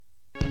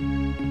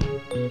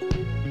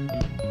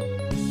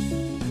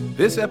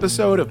This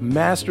episode of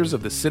Masters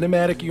of the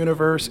Cinematic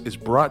Universe is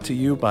brought to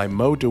you by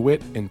Mo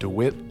DeWitt and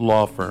DeWitt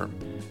Law Firm.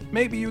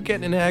 Maybe you get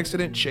in an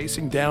accident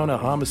chasing down a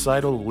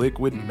homicidal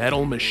liquid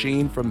metal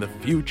machine from the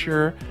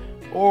future,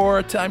 or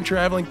a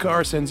time-traveling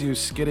car sends you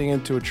skidding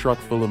into a truck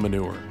full of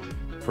manure.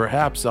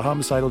 Perhaps a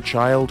homicidal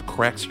child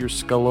cracks your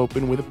skull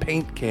open with a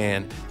paint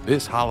can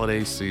this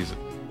holiday season.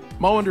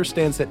 Mo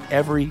understands that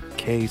every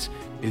case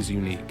is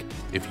unique.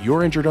 If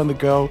you're injured on the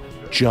go,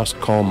 just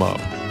call Mo.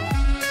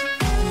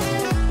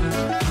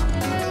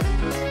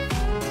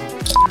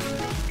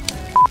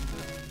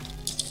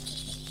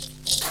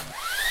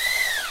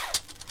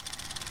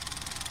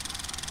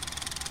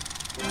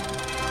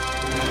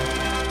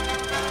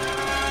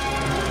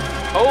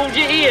 Hold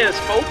your ears,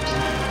 folks.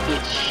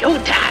 It's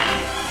showtime.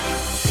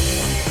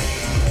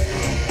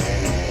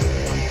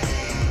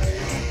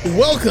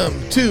 Welcome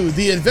to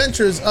the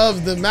adventures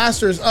of the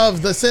Masters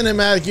of the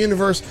Cinematic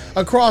Universe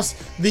across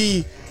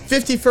the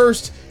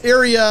 51st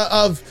area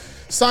of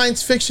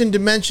science fiction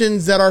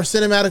dimensions that are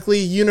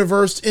cinematically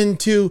universed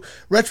into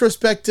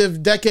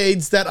retrospective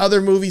decades that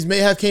other movies may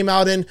have came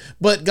out in,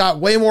 but got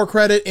way more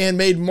credit and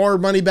made more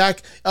money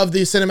back of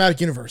the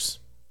cinematic universe.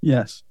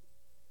 Yes.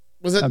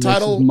 Was that Makes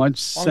title as much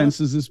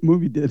sense as this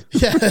movie did?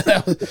 Yeah.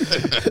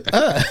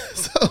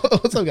 So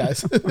what's up,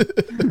 guys?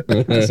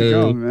 How's it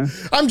going, man?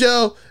 I'm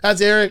Joe. That's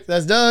Eric.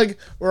 That's Doug.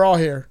 We're all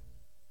here.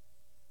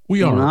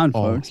 We are on,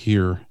 all folks?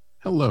 here.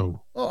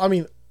 Hello. Well, I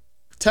mean,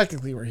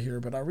 technically we're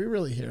here, but are we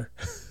really here?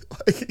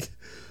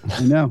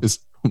 I know.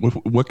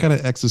 What kind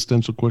of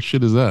existential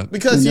question is that?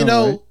 Because I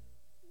know,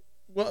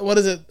 right? what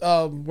is it?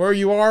 Where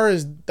you are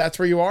is that's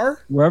where you are.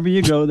 Wherever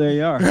you go, there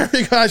you are. Gosh,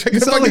 I forgot you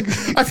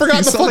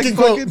the sound fucking like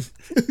quote.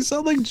 You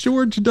sound like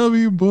George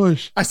W.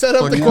 Bush. I set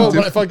up the Fucking quote, but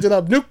I dude. fucked it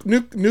up.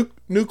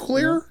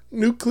 Nuclear.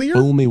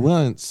 Fool me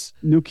once.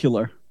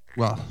 Nuclear.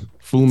 Well,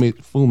 fool me.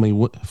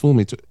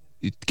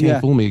 You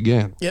can't fool me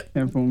again. Yep.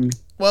 Can't fool me.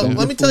 Well, Yeah.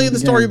 let me tell you the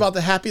Again. story about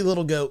the happy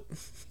little goat.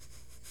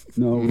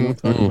 No, we won't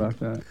talk about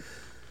that.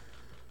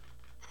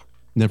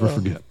 Never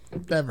forget.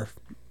 Never.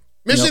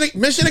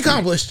 Mission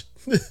accomplished.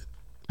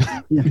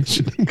 Yeah.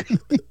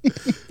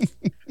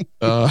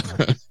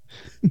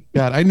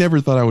 God, I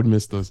never thought I would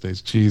miss those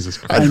days. Jesus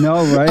Christ. I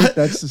know, right?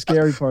 That's the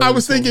scary part. I of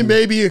was this whole thinking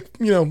movie.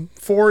 maybe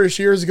 4-ish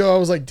years ago. I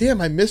was like, damn,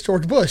 I miss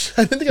George Bush.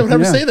 I didn't think I would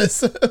ever Yeah. say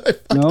this.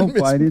 No,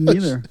 I didn't Bush.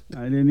 either.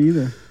 I didn't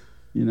either.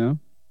 You know?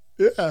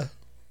 Yeah.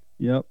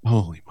 Yep.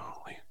 Holy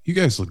moly. You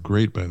guys look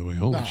great, by the way.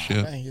 Holy Oh,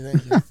 shit. Thank you.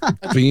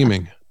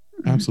 Beaming.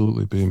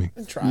 Absolutely beaming.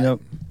 Try. Yep.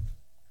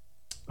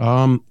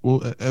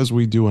 Well, as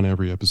we do on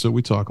every episode,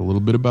 we talk a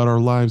little bit about our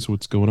lives,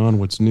 what's going on,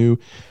 what's new.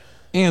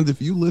 And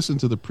if you listen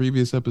to the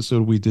previous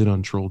episode we did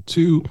on Troll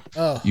 2,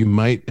 you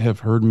might have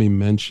heard me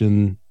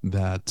mention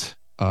that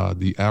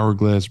the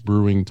Hourglass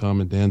Brewing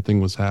Tom and Dan thing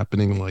was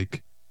happening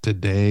like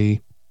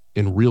today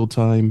in real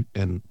time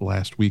and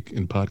last week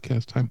in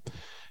podcast time.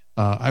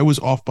 I was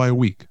off by a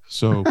week,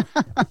 so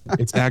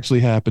it's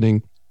actually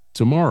happening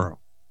tomorrow.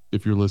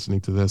 If you're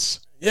listening to this,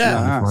 Yeah.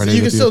 Wow. So Friday you that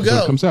can the still episode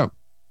go. comes out.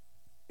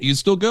 You can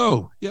still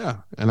go, yeah,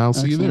 and I'll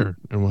see you Excellent. there,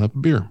 and we'll have a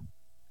beer.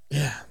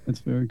 Yeah. That's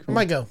very I cool.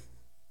 might go.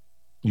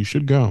 You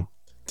should go.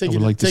 Take I you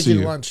would to, like to take see you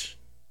to you. lunch.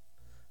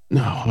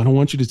 No, I don't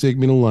want you to take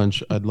me to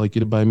lunch. I'd like you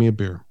to buy me a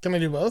beer. Can I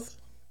do both?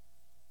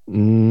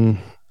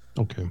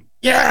 Okay.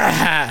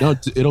 Yeah. No,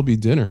 it'll be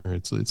dinner.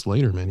 It's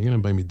later, man. You're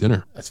gonna buy me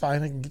dinner. That's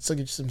fine. I can still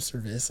get you some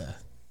cerveza.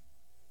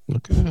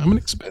 Okay. I'm an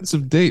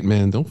expensive date,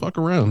 man. Don't fuck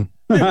around.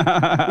 We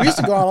used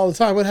to go out all the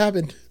time. What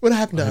happened? What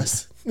happened to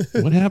us?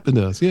 What happened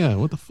to us? Yeah.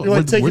 What the fuck? You're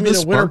like taking Where'd me the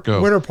to spark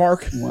go? Winter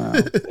Park. Wow.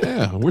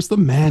 Yeah. Where's the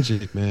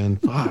magic, man?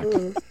 Fuck.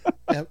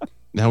 Yep.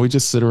 Now we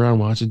just sit around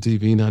watching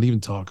TV, not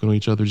even talking to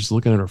each other, just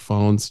looking at our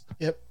phones,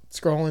 Yep.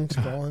 Scrolling.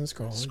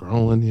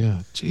 scrolling. Yeah.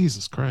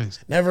 Jesus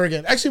Christ. Never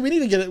again. Actually, we need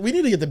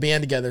to get the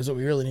band together. Is what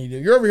we really need to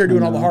do. You're over here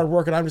doing all the hard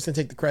work, and I'm just gonna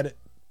take the credit.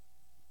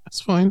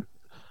 That's fine.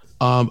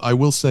 I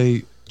will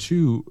say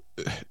too,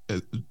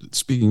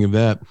 speaking of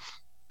that,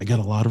 I got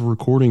a lot of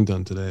recording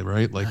done today,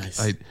 right? Like Nice.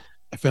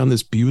 I found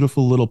this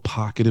beautiful little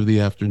pocket of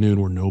the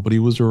afternoon where nobody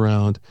was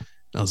around.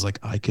 I was like,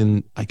 I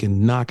can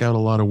knock out a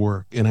lot of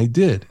work. And I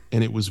did.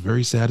 And it was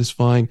very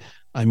satisfying.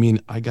 I mean,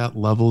 I got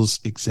levels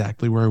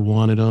exactly where I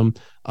wanted them.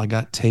 I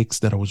got takes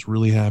that I was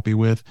really happy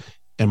with.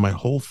 And my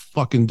whole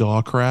fucking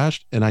DAW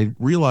crashed. And I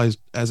realized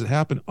as it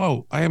happened,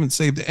 oh, I haven't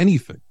saved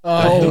anything. Oh,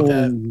 I hate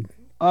that.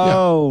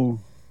 Oh.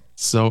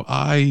 So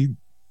I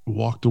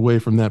walked away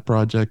from that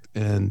project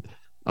and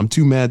I'm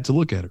too mad to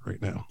look at it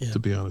right now, Yeah. to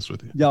be honest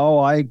with you. Yeah. Oh,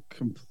 I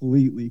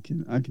completely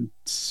can. I can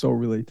so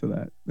relate to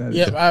that. That is-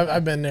 Yeah,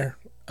 I've been there.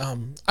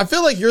 I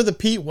feel like you're the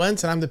Pete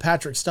Wentz and I'm the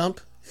Patrick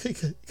Stump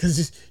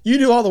because you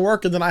do all the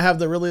work and then I have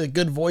the really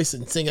good voice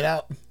and sing it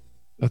out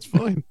That's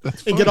fine.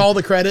 That's and fine. get all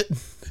the credit.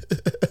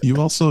 You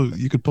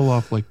could pull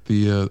off like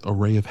the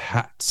array of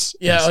hats.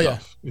 and Yeah, oh,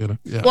 stuff, You know?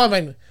 Yeah. Well,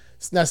 I mean,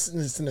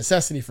 it's a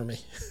necessity for me.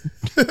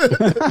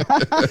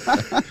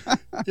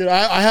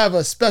 I have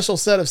a special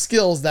set of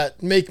skills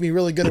that make me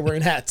really good at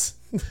wearing hats.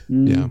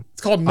 Yeah.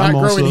 It's called not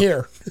growing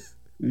hair.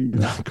 There you go.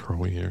 Not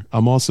growing here.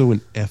 I'm also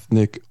an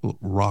ethnic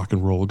rock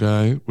and roll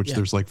guy, which Yeah.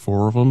 there's like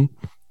 4 of them.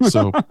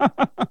 So,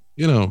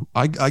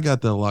 I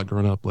got that a lot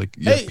growing up. Like,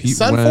 yeah, Hey, Pete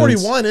Sun Wentz.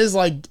 41 is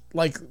like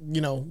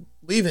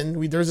leaving.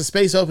 There's a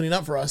space opening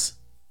up for us.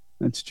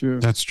 That's true.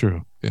 That's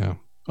true. Yeah.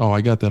 Oh,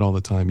 I got that all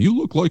the time. You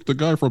look like the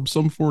guy from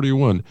Sum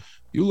 41.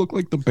 You look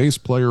like the bass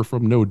player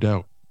from No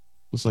Doubt.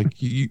 It's like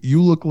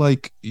you look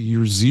like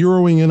you're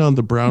zeroing in on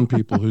the brown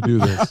people who do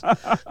this.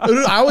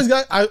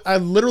 I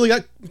literally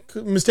got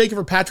mistaken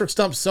for Patrick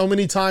Stump so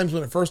many times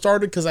when it first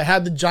started because I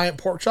had the giant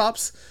pork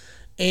chops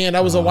and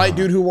I was a white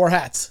dude who wore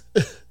hats.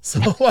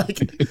 So like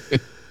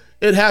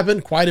it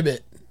happened quite a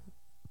bit.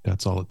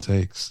 That's all it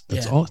takes.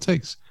 That's Yeah. all it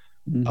takes.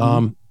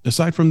 Mm-hmm.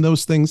 Aside from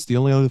those things, the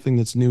only other thing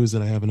that's new is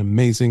that I have an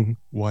amazing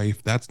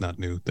wife. That's not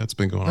new. That's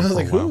been going on I was for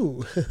like, a while.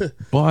 who?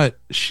 But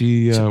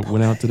she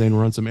went out today and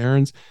run some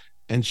errands,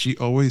 and she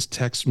always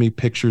texts me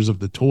pictures of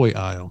the toy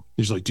aisle.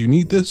 She's like, "Do you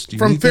need this? Do you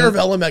From need that?"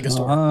 Fairville and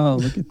Megastore. Oh,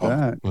 look at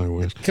that. I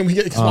wish. Can we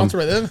get sponsored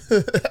by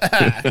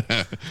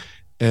them?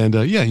 And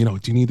do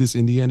you need this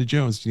Indiana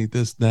Jones? Do you need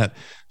this, that?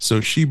 So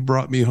she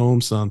brought me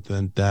home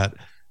something that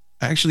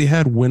I actually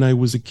had when I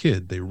was a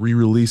kid. They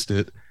re-released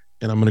it,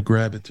 and I'm going to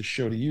grab it to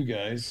show to you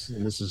guys.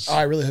 And this is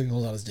I really hope he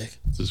holds out his dick.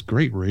 this is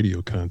great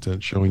radio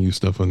content showing you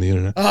stuff on the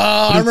internet. Oh, But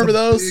I it's remember a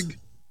those. big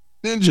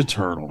Ninja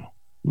Turtle.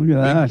 Look at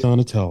Big that.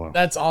 Donatello.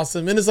 That's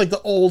awesome. And it's like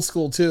the old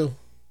school too.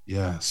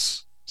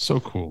 Yes. So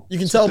cool. You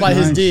can tell by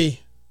his nice. D.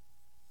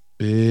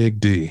 Big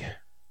D.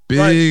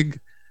 Big.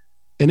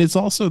 And it's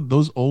also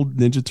those old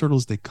Ninja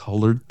Turtles, they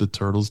colored the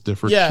turtles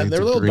different Yeah, shades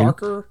they're a of little green.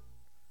 darker.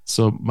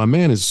 So my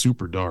man is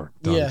super dark,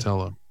 Yeah.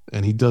 Donatello.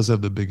 And he does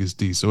have the biggest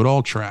D. So it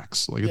all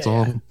tracks. Like it's Yeah,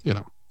 all,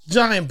 yeah.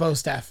 Giant bow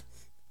staff.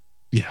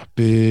 Yeah,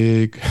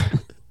 big.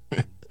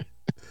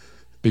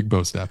 Big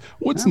bow staff.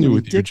 What's How new many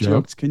with you, dick Joe?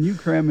 jokes can you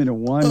cram into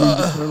one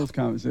Ninja Turtles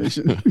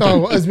conversation?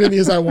 Oh, as many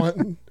as I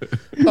want.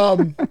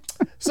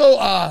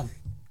 So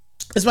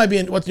this might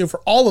be what's new for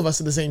all of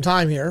us at the same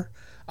time here.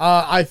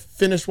 I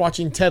finished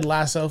watching Ted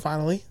Lasso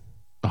finally.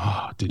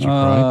 Oh, did you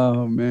cry?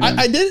 Oh man.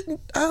 I didn't.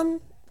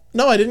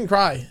 No, I didn't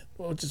cry,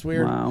 which is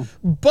weird. Wow.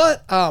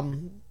 But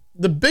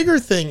the bigger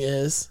thing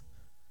is,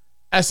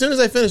 as soon as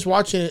I finished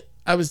watching it,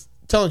 I was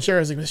telling Sherry, I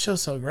was like, "This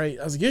show's so great."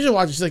 I was like, "You should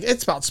watch it." She's like,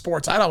 "It's about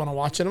sports. I don't want to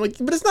watch it." I'm like,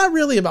 "But it's not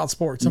really about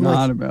sports." I'm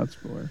Not like, about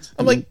sports.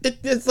 I'm like,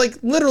 it's like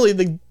literally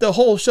the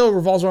whole show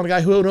revolves around a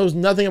guy who knows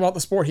nothing about the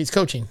sport he's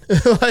coaching.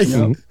 Like,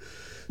 Yep.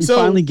 He so-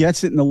 finally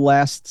gets it in the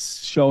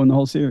last show in the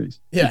whole series.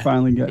 Yeah. He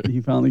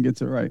finally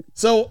gets it right.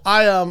 So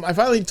I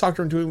finally talked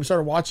her into it and we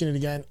started watching it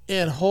again,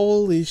 and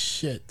holy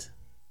shit.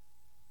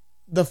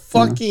 The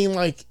fucking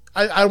I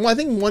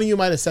think one of you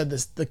might have said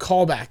this, the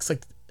callbacks.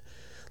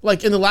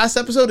 Like in the last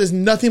episode is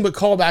nothing but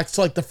callbacks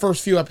to like the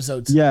first few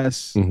episodes.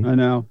 Yes, I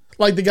know.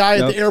 Like the guy at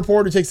Yep. the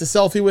airport who takes a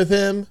selfie with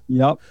him,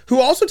 Yep. who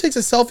also takes a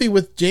selfie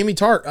with Jamie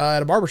Tart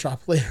at a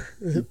barbershop later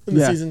in the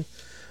Yeah. season.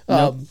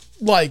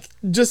 Like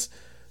just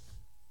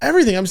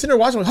everything. I'm sitting there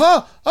watching,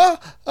 like,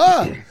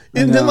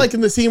 and then like in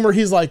the scene where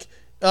he's like,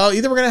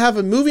 either we're gonna have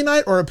a movie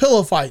night or a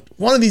pillow fight.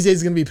 One of these days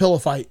is gonna be a pillow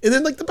fight. And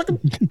then like the fucking,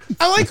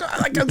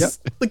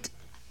 like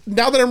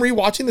now that I'm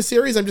rewatching the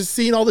series, I'm just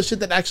seeing all the shit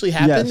that actually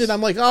happened, Yes. and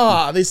I'm like,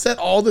 they set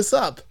all this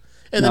up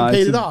and then No,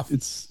 paid it off.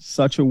 It's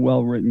such a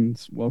well-written,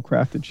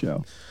 well-crafted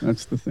show.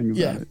 That's the thing about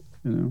Yeah. it.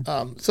 You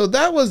know. So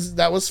that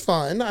was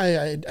fun.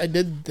 I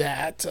did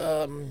that.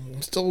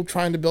 I'm still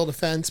trying to build a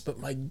fence, but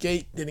my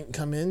gate didn't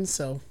come in,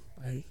 so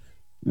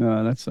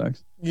That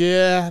sucks.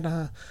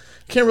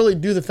 can't really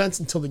do the fence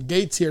until the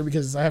gate's here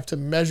because I have to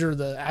measure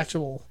the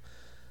actual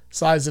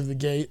size of the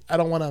gate. I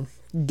don't want to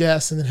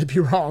guess and then it'd be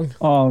wrong.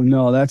 Oh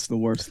no, that's the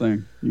worst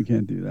thing. You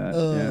can't do that.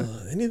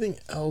 Yeah. Anything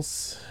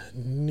else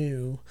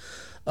new?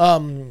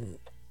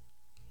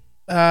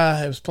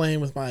 I was playing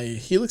with my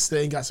Helix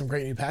today and got some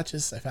great new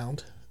patches I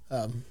found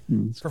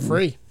for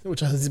free,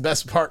 which is the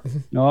best part.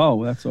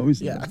 Oh, that's always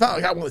the Yeah, best. I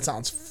got one that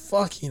sounds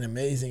fucking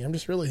amazing. I'm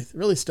just really,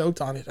 really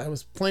stoked on it. I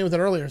was playing with it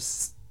earlier.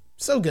 It's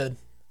so good.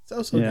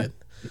 So Yeah.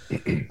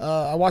 good.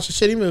 I watched a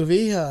shitty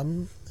movie.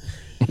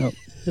 Yep.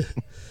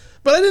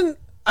 But I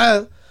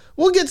didn't.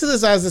 We'll get to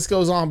this as this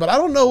goes on, but I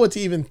don't know what to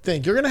even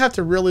think. You're going to have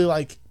to really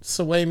like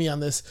sway me on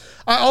this.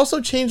 I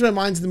also changed my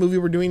mind to the movie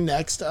we're doing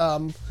next.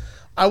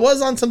 I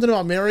was on something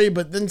about Mary,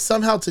 but then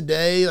somehow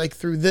today, like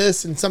through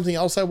this and something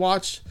else I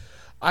watched,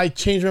 I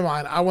changed my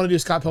mind. I want to do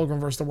Scott Pilgrim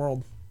vs. the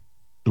World.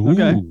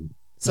 Okay. Ooh,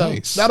 So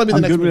nice. that'll be the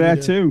I'm next good with movie we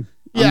that do. too.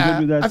 I'm Yeah, good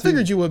with that I too.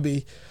 figured you would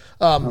be.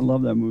 I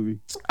love that movie.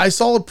 I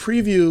saw a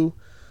preview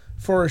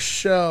for a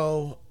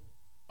show.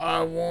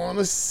 I want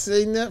to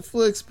say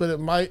Netflix, but it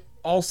might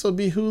also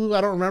be Hulu.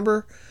 I don't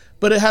remember.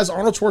 But it has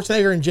Arnold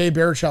Schwarzenegger and Jay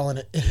Baruchel in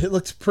it. It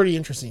looks pretty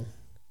interesting.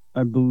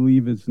 I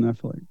believe it's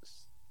Netflix,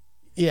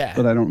 Yeah.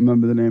 but I don't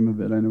remember the name of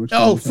it. I know which. Oh,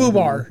 one you're talking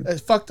Fubar. about.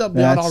 It's fucked up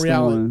beyond That's all the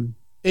reality. one.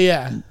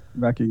 Yeah.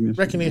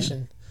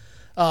 Recognition.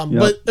 Yep.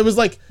 But it was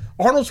like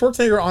Arnold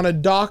Schwarzenegger on a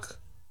dock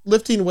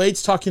lifting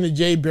weights talking to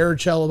Jay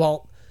Baruchel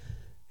about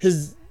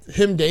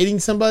him dating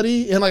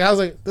somebody. And like, I was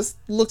like, this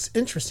looks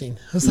interesting.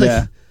 I was like,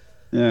 Yeah.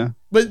 Yeah.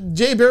 but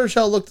Jay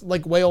Baruchel looked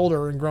like way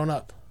older and grown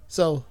up.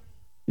 So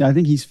Yeah. I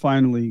think he's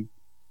finally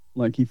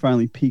like he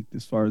finally peaked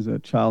as far as a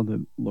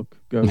childhood look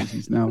goes.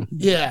 He's now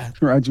Yeah.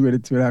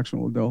 graduated to an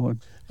actual adulthood.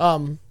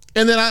 And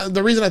then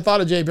the reason I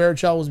thought of Jay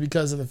Baruchel was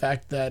because of the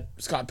fact that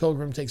Scott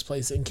Pilgrim takes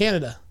place in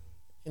Canada,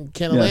 in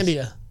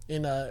Canalandia,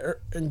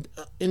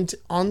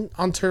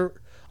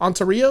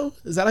 Ontario.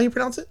 Is that how you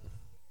pronounce it?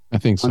 I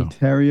think so.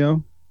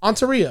 Ontario.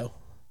 Ontario.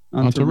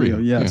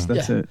 Yes, yeah.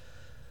 that's it.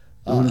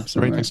 It's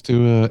right next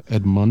to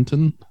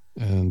Edmonton,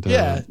 and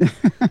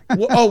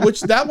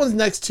Which that one's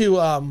next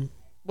to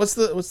what's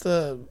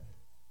the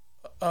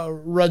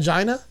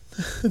Regina?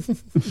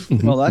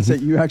 Well, that's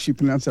it. You actually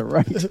pronounced that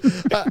right.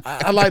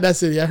 I like that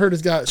city. I heard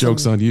it's got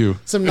jokes on you.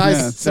 some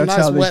nice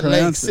wet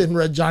lakes in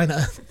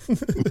Regina.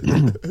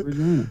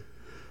 Regina.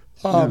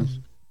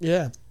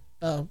 Yeah.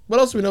 What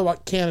else do we know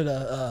about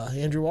Canada?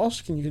 Andrew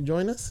Walsh, can you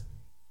join us?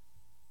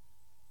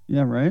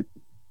 Yeah, right.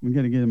 We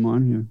got to get him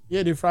on here.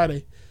 Yeah, do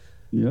Friday.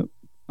 Yep,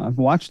 I've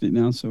watched it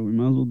now, so we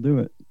might as well do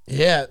it.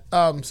 Yeah.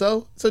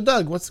 So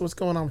Doug, what's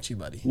going on with you,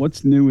 buddy?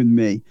 What's new with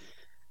me?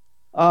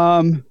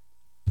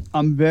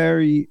 I'm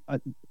very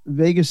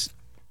Vegas.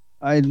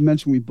 I had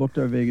mentioned we booked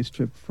our Vegas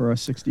trip for our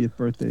 60th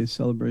birthday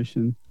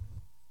celebration,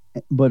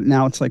 but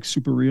now it's like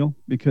super real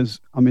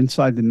because I'm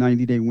inside the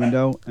 90-day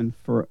window, and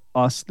for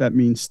us that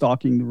means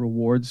stalking the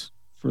rewards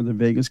for the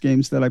Vegas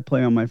games that I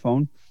play on my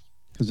phone,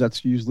 because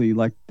that's usually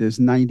like there's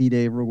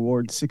 90-day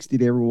rewards,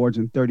 60-day rewards,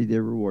 and 30-day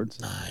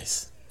rewards.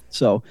 Nice.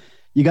 So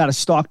you got to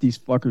stalk these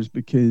fuckers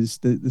because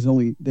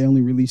they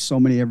only release so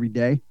many every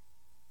day.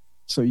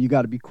 So you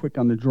got to be quick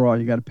on the draw.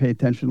 You got to pay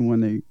attention when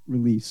they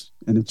release,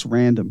 and it's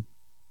random,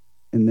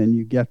 and then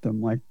you get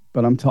them. Like,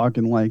 but I'm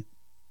talking like,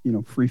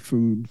 free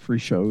food, free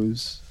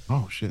shows.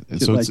 Oh shit!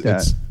 Shit So like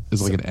that.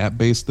 it's like an app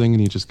based thing,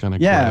 and you just kind of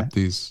grab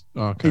these.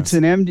 Oh, okay. It's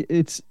an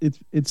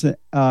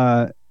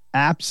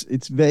apps.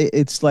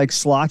 It's like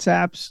slots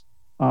apps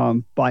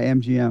by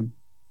MGM,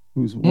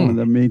 who's one of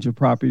the major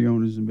property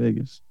owners in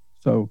Vegas.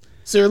 So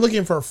you're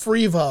looking for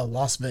Freeva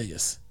Las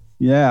Vegas.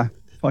 Yeah,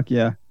 fuck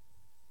yeah.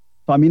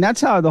 I mean, that's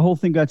how the whole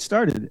thing got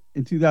started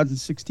in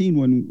 2016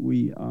 when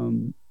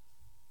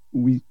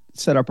we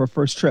set up our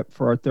first trip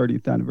for our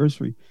 30th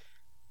anniversary.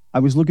 I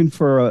was looking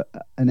for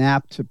an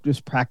app to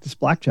just practice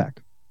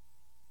blackjack,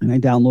 and I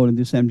downloaded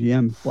this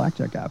MGM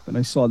blackjack app, and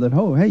I saw that,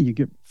 oh, hey, you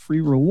get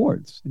free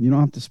rewards, and you don't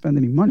have to spend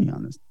any money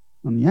on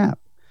the app.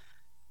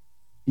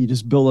 You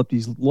just build up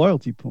these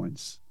loyalty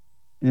points,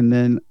 and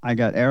then I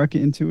got Erica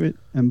into it,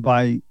 and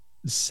by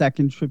the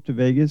second trip to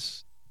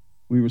Vegas,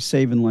 we were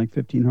saving like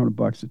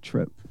 $1,500 a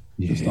trip.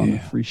 Just on the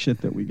free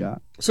shit that we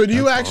got. So do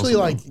you actually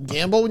like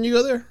gamble when you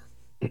go there?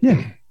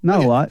 Yeah,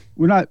 not a lot.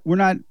 We're not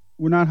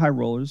high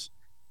rollers.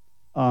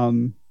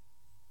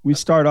 We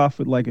start off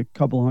with like a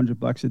couple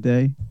 $100 a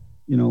day,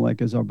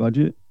 like as our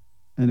budget.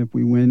 And if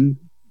we win,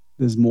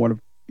 there's more to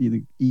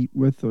either eat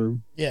with or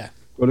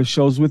go to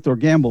shows with or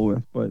gamble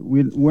with. But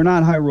we're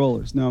not high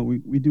rollers. No,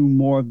 we do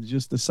more of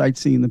just the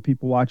sightseeing, the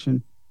people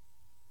watching.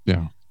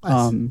 Yeah.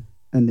 Nice.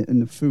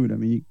 And the food. I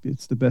mean,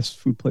 it's the best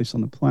food place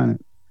on the planet.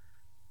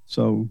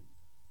 So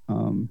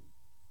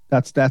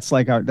that's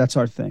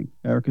our thing.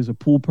 Erica's a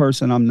pool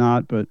person. I'm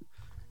not, but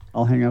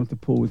I'll hang out at the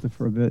pool with her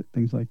for a bit,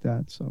 things like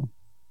that. So,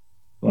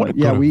 but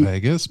go to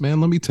Vegas, man.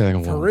 Let me tag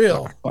along. For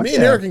real. Me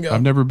and Eric can go.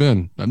 I've never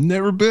been.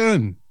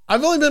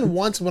 I've only been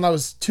once when I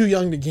was too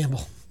young to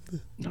gamble.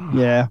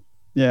 Yeah.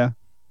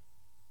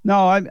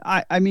 No,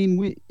 I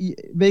mean,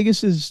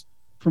 Vegas is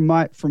from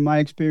my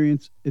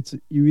experience, it's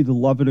you either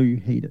love it or you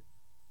hate it.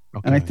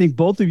 Okay. And I think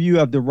both of you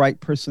have the right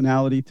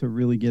personality to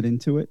really get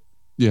into it.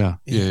 Yeah.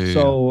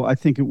 So I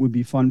think it would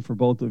be fun for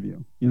both of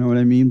you. You know what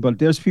I mean? But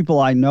there's people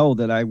I know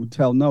that I would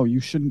tell, no, you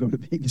shouldn't go to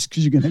Vegas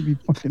because you're going to be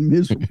fucking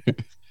miserable.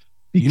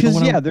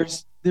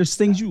 Because there's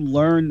things you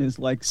learn is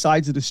like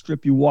sides of the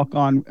strip you walk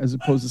on as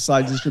opposed to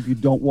sides of the strip you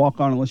don't walk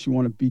on unless you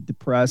want to be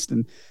depressed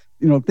and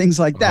things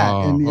like that.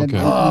 Okay.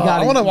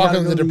 I want to walk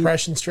on the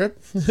depression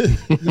strip.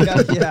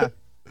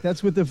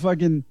 That's what the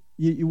fucking.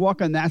 You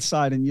walk on that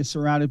side and you're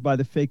surrounded by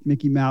the fake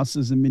Mickey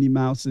Mouses and Minnie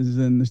Mouses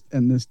and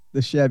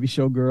the shabby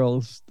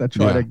showgirls that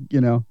try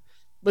to,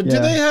 But do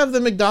they have the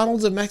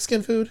McDonald's of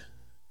Mexican food?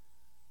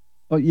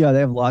 Oh yeah, they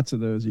have lots of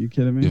those. Are you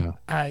kidding me? Yeah. All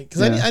right,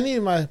 because I need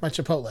my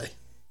Chipotle.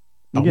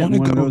 I want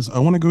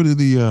to go to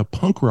the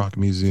punk rock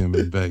museum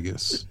in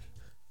Vegas.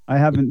 I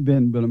haven't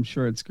been, but I'm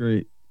sure it's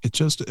great. I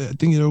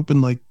think it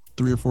opened like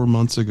 3 or 4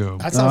 months ago.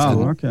 That sounds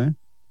cool. Okay.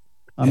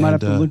 I might have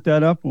to look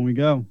that up when we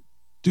go.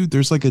 Dude,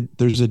 there's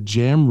a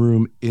jam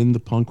room in the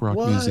punk rock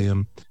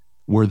museum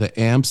where the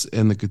amps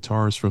and the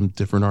guitars from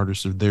different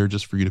artists are there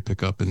just for you to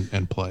pick up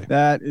and play.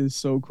 That is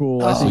so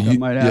cool. I think I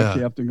might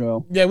actually have to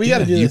go. Yeah, we got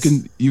to do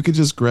this. You can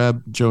just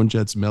grab Joan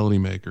Jett's Melody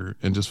Maker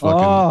and just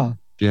fucking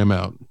jam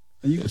out.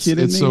 Are you kidding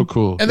me? It's so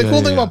cool. And the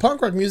cool thing about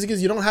punk rock music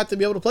is you don't have to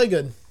be able to play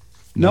good.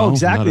 No,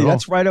 exactly.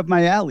 That's right up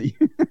my alley.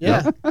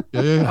 Yeah.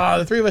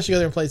 The three of us should go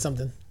there and play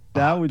something.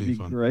 That would be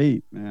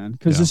great, man.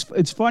 Because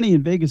it's funny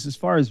in Vegas as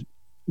far as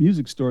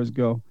music stores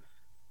go.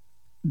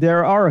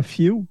 There are a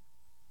few,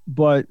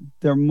 but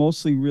they're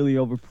mostly really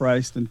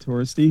overpriced and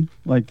touristy.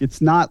 Like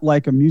it's not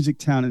like a music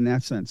town in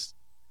that sense.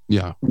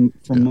 Yeah.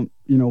 From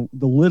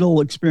the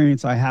little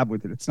experience I have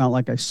with it, it's not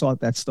like I sought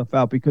that stuff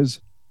out,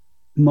 because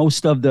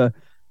most of the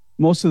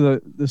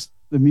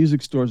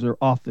music stores are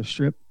off the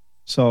strip.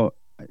 So,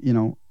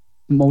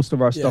 most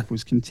of our stuff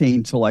was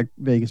contained to like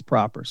Vegas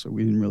proper. So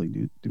we didn't really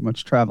do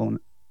much traveling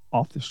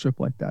off the strip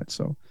like that.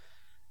 So,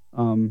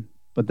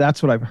 but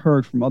that's what I've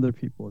heard from other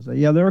people is that,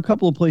 there are a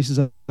couple of places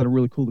that are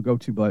really cool to go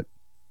to, but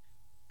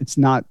it's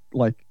not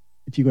like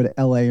if you go to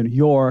LA or New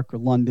York or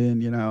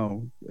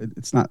London,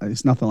 it's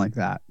nothing like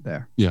that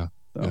there. Yeah.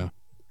 So, yeah.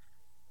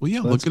 Well,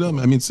 so look at them. cool.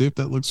 I mean, see if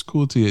that looks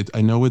cool to you.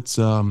 I know it's,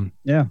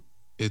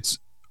 it's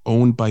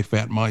owned by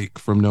Fat Mike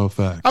from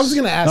NoFX. I was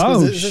going to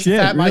ask, is this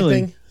Fat Mike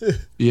thing?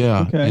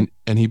 Yeah. Okay.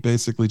 And he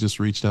basically just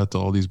reached out to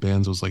all these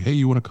bands. Was like, hey,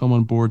 you want to come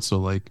on board? So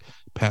like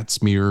Pat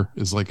Smear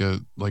is like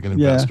an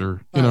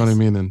investor. You know what I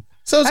mean? And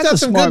so it's got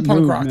some good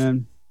punk rock.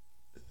 Man.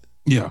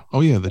 Yeah. Oh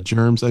yeah. The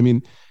Germs. I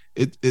mean,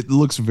 it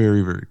looks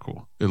very, very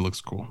cool. It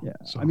looks cool. Yeah.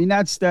 So. I mean,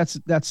 that's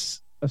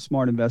a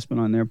smart investment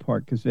on their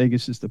part, because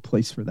Vegas is the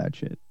place for that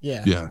shit.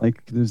 Yeah. Yeah.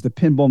 Like there's the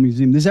pinball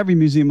museum. There's every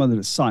museum under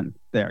the sun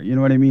there. You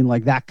know what I mean?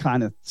 Like that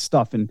kind of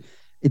stuff. And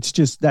it's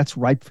just, that's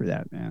ripe for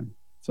that, man.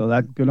 So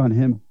that good on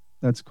him.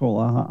 That's cool.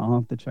 I'll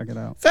have to check it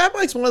out. Fat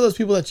Mike's one of those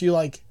people that you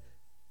like,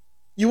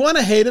 you want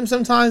to hate him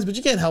sometimes, but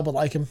you can't help but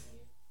like him.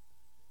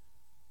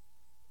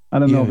 I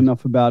don't know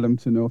enough about him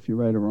to know if you're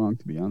right or wrong,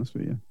 to be honest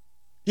with you.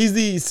 He's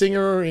the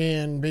singer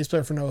and bass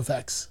player for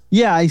NoFX.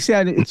 Yeah, I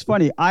said it's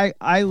funny.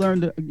 I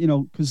learned,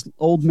 because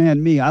old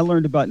man me, I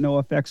learned about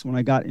NoFX when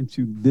I got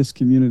into this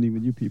community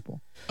with you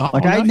people.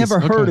 I'd never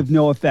heard of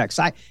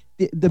NoFX.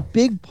 The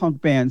big punk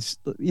bands,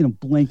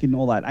 Blink and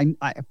all that.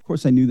 I of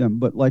course I knew them,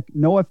 but like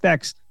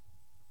NoFX,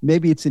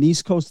 maybe it's an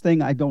East Coast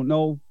thing. I don't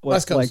know, but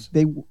West Coast.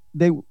 Like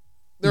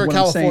they're in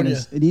California.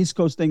 An East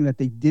Coast thing that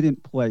they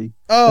didn't play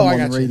on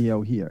the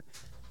radio here.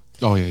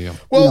 Oh yeah.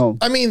 Well,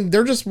 I mean,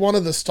 they're just one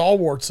of the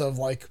stalwarts of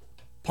like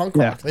punk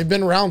rock. They've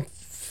been around.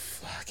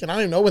 I don't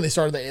even know when they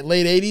started. The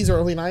late '80s or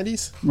early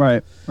 '90s.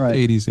 Right.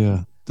 '80s.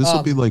 Yeah. This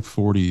will be like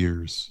 40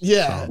 years.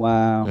 Yeah. So.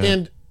 Wow.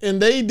 And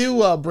they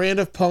do a brand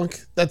of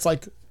punk that's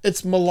like,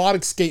 it's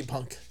melodic skate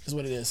punk is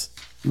what it is.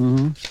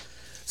 Mm-hmm.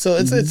 So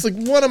it's like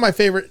one of my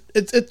favorite.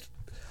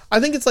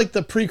 I think it's like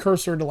the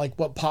precursor to like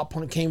what pop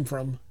punk came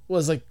from,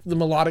 was like the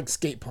melodic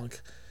skate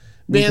punk.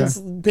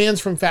 Bands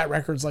from Fat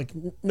Records like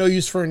No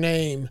Use for a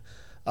Name,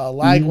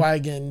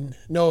 Lagwagon,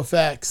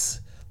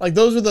 NoFX. Like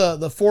those are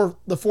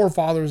the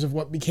forefathers of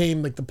what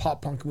became like the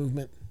pop punk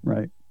movement.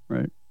 Right.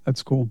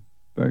 That's cool.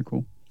 Very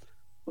cool.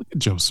 Look at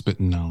Joe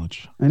spitting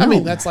knowledge. I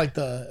mean, that's like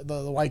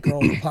the white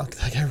girl of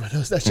punk. Like everyone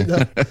knows that shit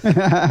though.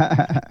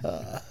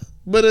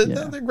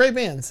 But they're great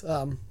bands.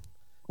 Cool.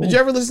 Did you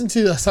ever listen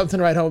to Something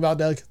to Write Home About,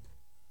 Doug?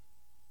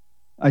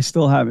 I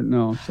still haven't.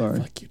 No, I'm sorry.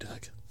 Fuck you,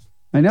 Doug.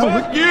 I know.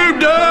 Fuck you,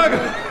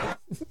 Doug.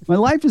 My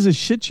life is a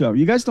shit show.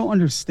 You guys don't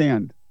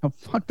understand how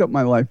fucked up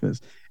my life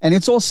is. And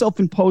it's all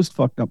self-imposed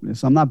fucked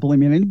upness. I'm not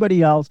blaming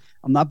anybody else.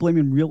 I'm not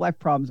blaming real life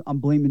problems. I'm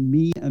blaming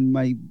me and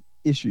my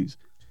issues.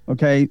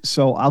 Okay?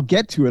 So I'll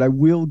get to it. I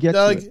will get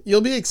to it. Doug,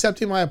 you'll be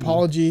accepting my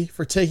apology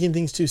for taking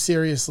things too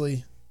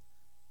seriously.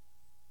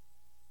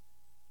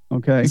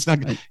 Okay. He's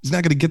not going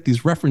to get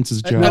these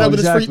references, Joe. I know,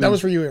 but that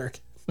was for you, Eric.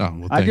 Oh,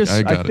 well,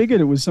 I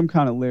figured it was some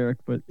kind of lyric,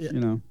 but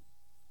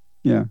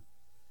yeah.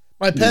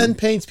 My pen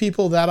paints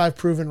people that I've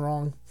proven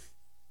wrong.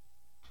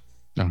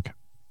 Okay.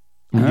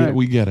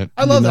 We get it.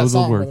 I love that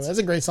song, by the way. That's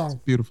a great song.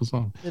 Beautiful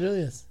song. It really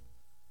is.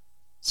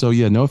 So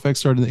yeah, NoFX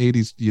started in the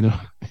 80s.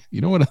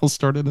 You know what else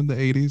started in the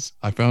 80s?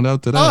 I found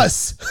out today.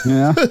 Us.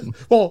 Yeah.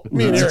 Well,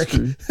 me and Eric.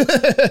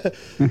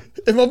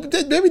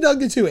 Maybe Doug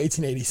did too,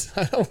 1880s.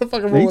 I don't want to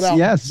fucking roll it out.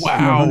 Yes.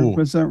 Wow.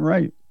 100%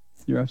 right.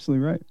 You're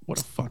absolutely right.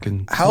 What a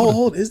fucking... How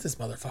old is this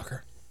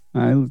motherfucker?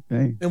 And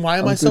why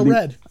am I so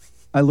red?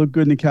 I look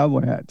good in a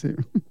cowboy hat too.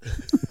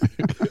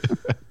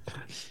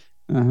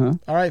 All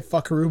right,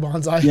 Buckaroo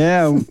Bonzai.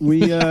 Yeah,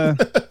 we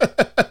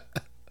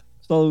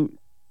so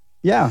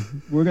yeah,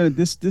 we're gonna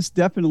this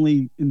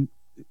definitely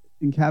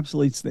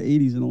encapsulates the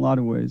 80s in a lot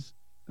of ways.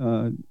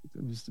 It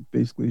was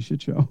basically a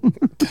shit show.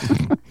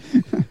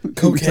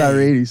 Cocaine. Entire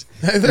 80s.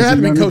 There had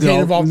to be cocaine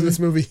involved in this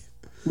movie.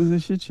 Was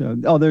a shit show.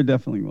 Oh, there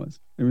definitely was.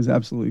 There was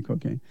absolutely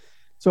cocaine.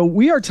 So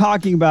we are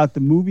talking about the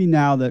movie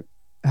now that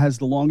has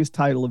the longest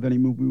title of any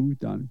movie we've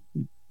done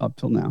up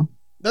till now.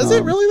 Does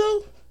it really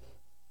though?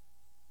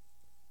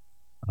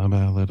 A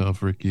Ballad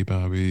of Ricky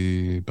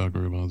Bobby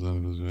Buckaroo.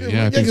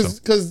 Yeah,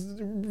 because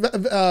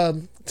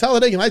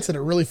Talladega Nights had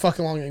a really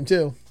fucking long name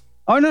too.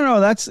 Oh no,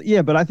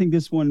 but I think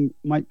this one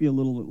might be a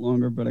little bit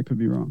longer, but I could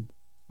be wrong.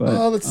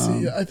 But let's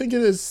see. I think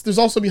it is. There's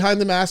also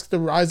Behind the Mask, The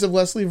Rise of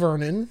Leslie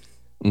Vernon.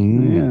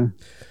 Yeah.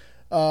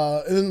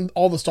 And then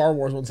all the Star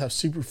Wars ones have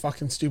super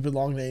fucking stupid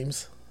long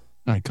names.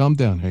 All right, calm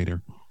down,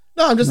 hater.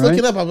 No, I'm just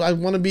looking up. I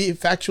want to be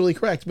factually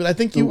correct, but I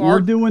think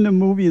We're doing a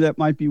movie that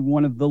might be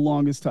one of the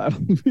longest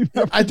titles we've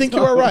ever I think you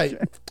are right.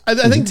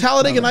 I think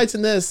Talladega Nights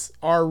and this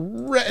are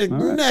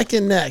neck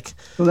and neck.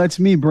 So that's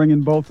me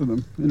bringing both of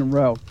them in a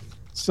row.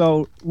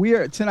 So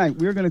tonight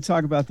we're going to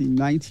talk about the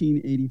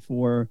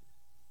 1984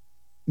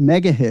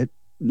 mega hit,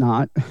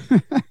 not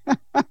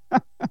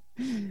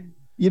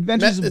The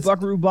Adventures of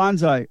Buckaroo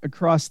Bonzai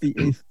across the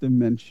 8th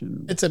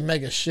dimension. It's a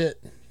mega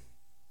shit.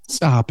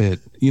 Stop it.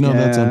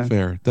 That's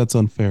unfair. That's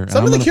unfair.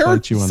 Some of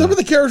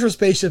the character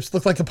spaceships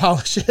look like a pile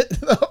of shit.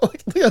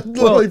 like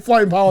literally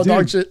flying pile of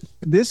dog shit.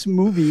 This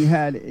movie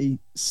had a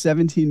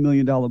 $17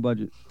 million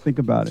budget. Think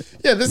about it.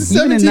 Yeah, this is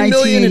 $17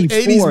 million in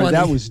 80s money.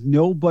 That was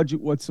no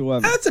budget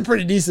whatsoever. That's a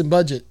pretty decent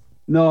budget.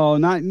 No,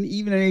 not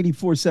even in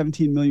 84,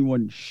 17 million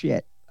wasn't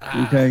shit.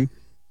 Okay.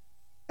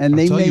 And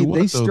they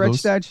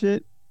stretched that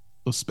shit.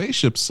 Those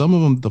spaceships, some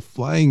of them, the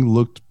flying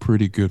looked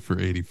pretty good for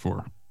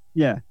 84.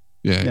 Yeah.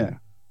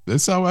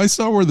 That's how I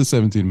saw where the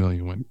 17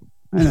 million went.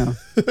 I know.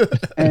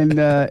 And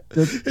the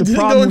didn't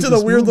go into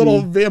the weird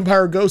little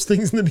vampire ghost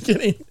things in the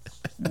beginning.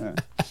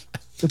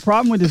 The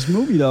problem with this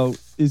movie, though,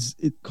 is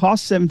it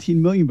cost 17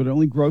 million, but it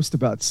only grossed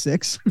about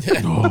 6.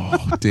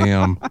 Oh,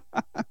 damn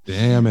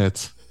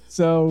it.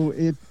 So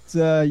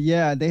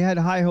they had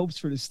high hopes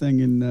for this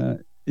thing,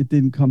 and it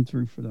didn't come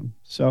through for them.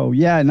 So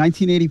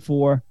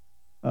 1984,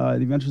 The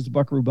Adventures of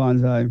Buckaroo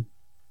Banzai,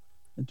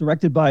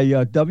 directed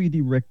by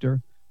W.D.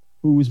 Richter,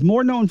 who was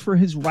more known for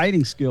his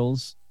writing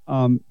skills.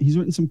 He's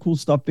written some cool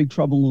stuff. Big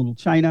Trouble in Little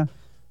China.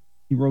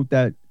 He wrote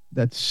that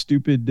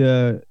stupid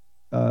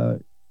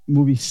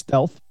movie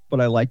Stealth,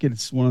 but I like it.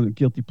 It's one of the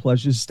guilty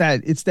pleasures.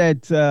 It's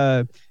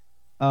that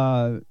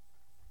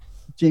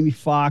Jamie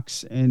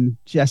Foxx and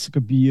Jessica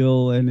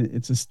Biel, and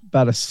it's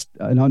about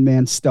an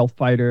unmanned stealth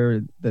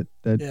fighter that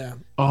teams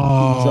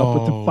up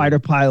with the fighter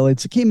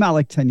pilots. It came out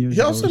like 10 years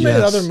ago. He also made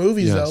other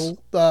movies though,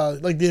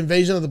 like The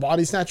Invasion of the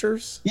Body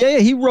Snatchers. Yeah,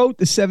 he wrote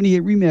the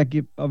 78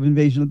 remake of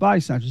Invasion of the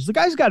Body Snatchers. The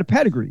guy's got a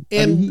pedigree.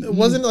 And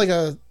wasn't it like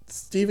a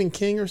Stephen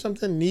King or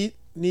something?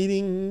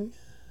 Needful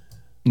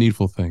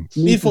Things.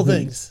 Needful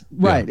Things.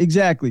 Right,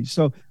 exactly.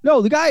 So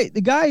no, the guy,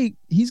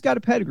 he's got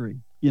a pedigree,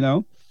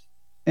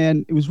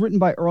 And it was written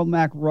by Earl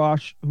Mac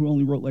Roche, who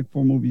only wrote like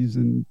 4 movies,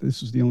 and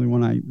this was the only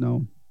one I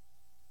know.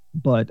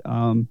 But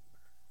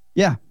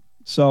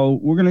so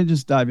we're gonna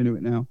just dive into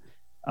it now.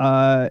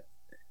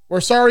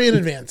 We're sorry in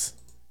advance.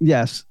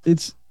 Yes,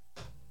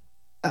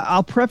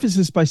 I'll preface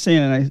this by saying,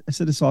 and I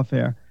said this off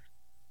air.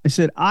 I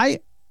said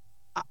I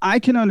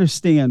can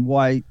understand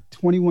why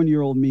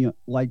 21-year-old me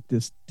dug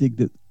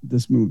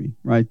this movie,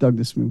 right? Dug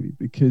this movie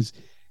because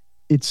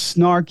it's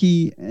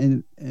snarky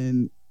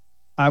and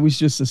I was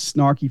just a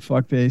snarky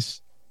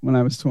fuckface when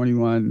I was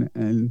 21.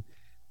 And,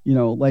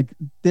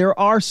 there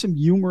are some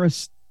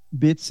humorous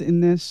bits in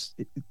this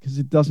because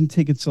it doesn't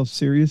take itself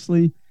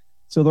seriously.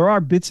 So there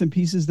are bits and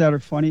pieces that are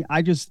funny.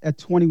 At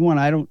 21,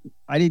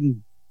 I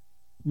didn't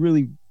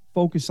really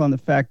focus on the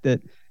fact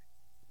that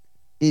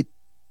it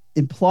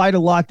implied a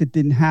lot that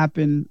didn't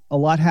happen. A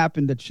lot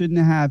happened that shouldn't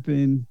have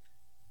happened.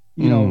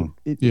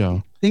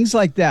 Things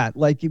like that.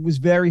 Like it was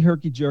very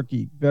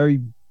herky-jerky, very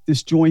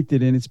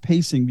disjointed in its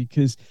pacing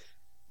because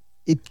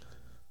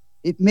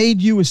it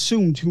made you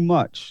assume too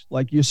much.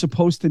 Like you're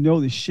supposed to know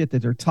the shit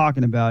that they're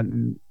talking about.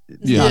 And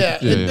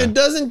it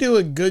doesn't do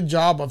a good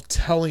job of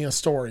telling a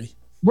story.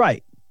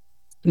 Right.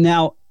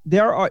 Now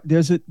there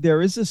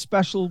is a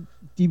special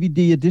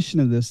DVD edition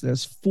of this.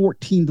 There's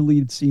 14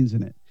 deleted scenes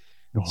in it.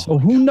 Oh, so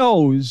who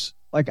knows?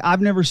 Like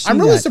I've never seen. I'm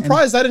really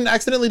surprised I didn't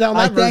accidentally download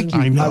that version.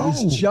 Thank you. I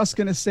was just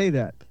gonna say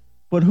that.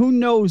 But who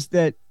knows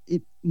that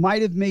it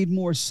might have made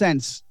more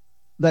sense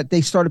that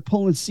they started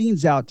pulling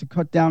scenes out to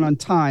cut down on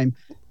time,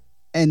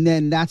 and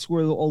then that's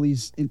where all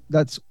this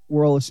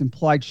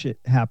implied shit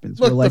happens.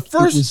 Look, where, it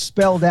was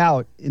spelled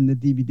out in the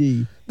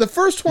DVD. The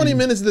first 20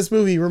 minutes of this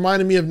movie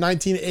reminded me of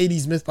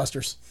 1980s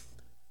Mythbusters.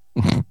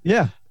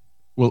 Yeah.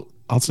 Well,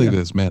 I'll say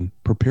this, man.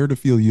 Prepare to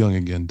feel young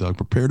again, Doug.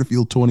 Prepare to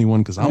feel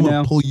 21 because I'm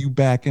going to pull you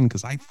back in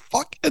because I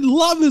fucking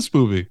love this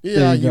movie.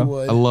 Yeah, you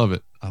would. I love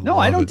it. I think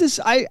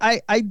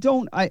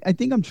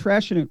I'm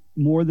trashing it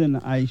more than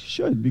I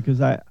should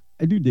because I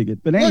do dig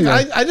it. But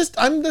anyway. Look,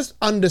 I'm just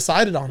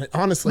undecided on it,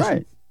 honestly.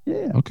 Right.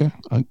 Yeah. Okay.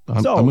 I'm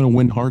going to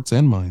win hearts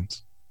and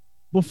minds.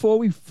 Before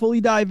we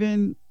fully dive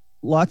in,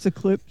 lots of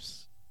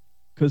clips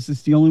because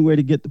it's the only way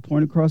to get the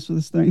point across for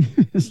this thing.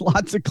 There's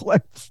lots of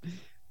clips.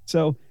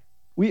 So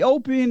we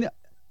open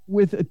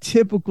with a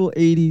typical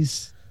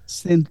 80s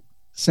synth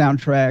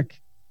soundtrack.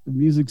 The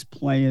music's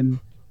playing.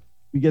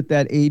 We get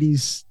that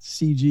 80s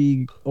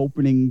CG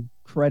opening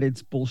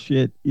credits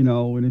bullshit,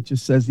 and it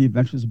just says The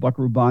Adventures of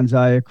Buckaroo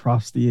Banzai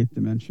across the 8th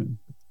dimension.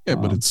 Yeah,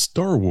 but it's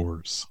Star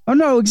Wars. Oh,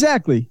 no,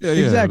 exactly. Yeah,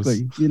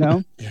 exactly.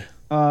 Then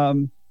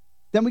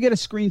we get a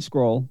screen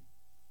scroll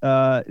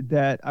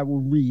that I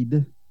will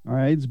read. All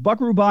right. It's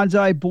Buckaroo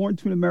Banzai, born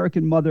to an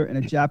American mother and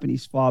a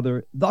Japanese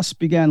father, thus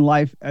began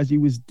life as he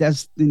was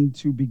destined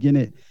to begin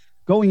it,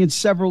 going in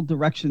several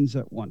directions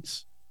at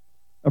once.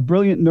 A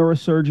brilliant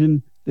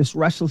neurosurgeon, this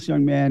restless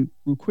young man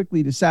grew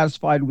quickly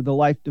dissatisfied with a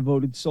life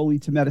devoted solely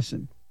to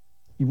medicine.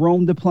 He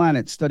roamed the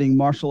planet studying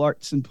martial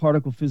arts and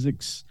particle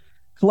physics,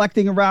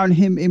 collecting around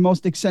him a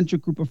most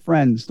eccentric group of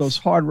friends, those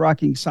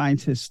hard-rocking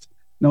scientists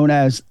known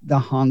as the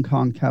Hong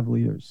Kong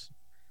Cavaliers.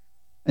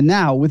 And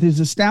now, with his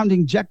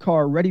astounding jet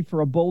car ready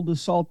for a bold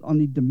assault on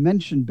the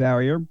dimension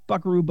barrier,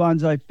 Buckaroo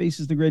Banzai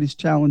faces the greatest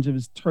challenge of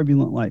his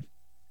turbulent life.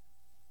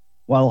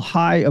 while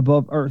high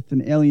above Earth,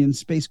 an alien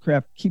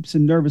spacecraft keeps a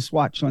nervous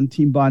watch on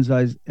Team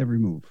Bonzai's every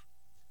move.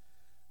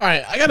 All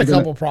right, I got a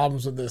couple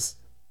problems with this.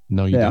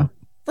 No, you don't.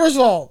 First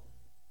of all,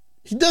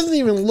 he doesn't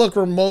even look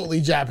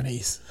remotely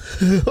Japanese.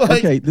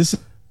 Okay, this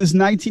is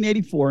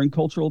 1984, and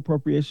cultural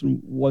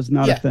appropriation was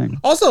not a thing.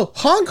 Also,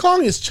 Hong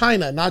Kong is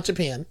China, not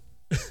Japan.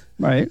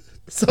 Right.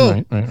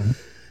 So,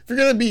 if you're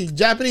going to be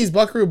Japanese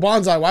Buckaroo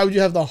Bonzai, why would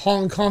you have the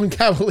Hong Kong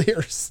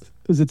Cavaliers?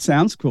 Because it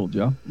sounds cool,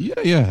 Joe.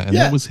 Yeah. And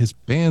that was his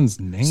band's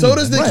name. So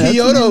does the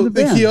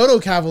Kyoto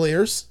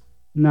Cavaliers.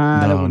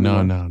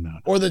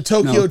 No. Or the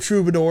Tokyo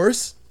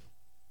Troubadours.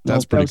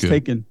 That's pretty good.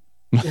 Taken.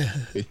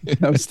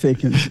 That was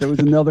taken. There was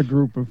another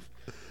group of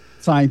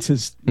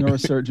scientists,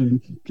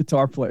 neurosurgeon,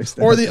 guitar players.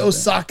 Or the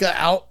Osaka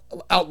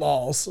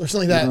Outlaws or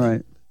something like that.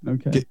 Right.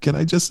 Okay. Can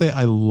I just say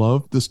I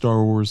love the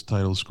Star Wars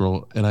title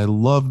scroll, and I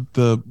love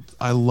the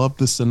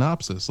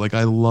synopsis. Like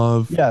I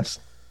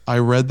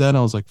read that and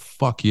I was like,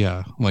 fuck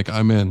yeah. Like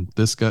I'm in.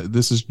 This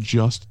is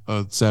just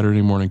a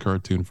Saturday morning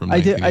cartoon from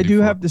 1984. I do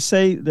have to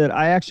say that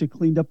I actually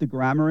cleaned up the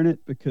grammar in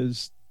it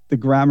because the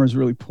grammar is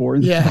really poor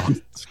in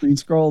the screen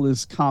scroll.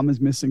 There's commas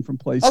missing from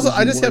places. Also,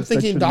 I just kept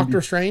thinking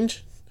Doctor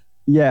Strange.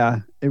 Yeah,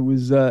 it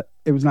was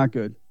not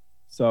good.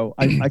 So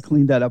I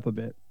cleaned that up a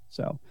bit.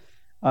 So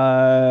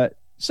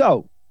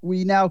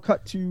we now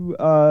cut to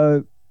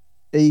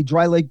a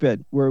dry lake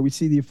bed where we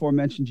see the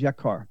aforementioned jet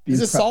car. Is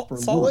this Salt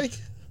Lake?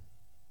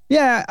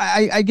 Yeah,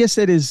 I guess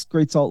it is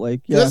Great Salt Lake.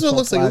 Yeah, that's what it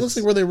looks like. It looks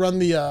like where they run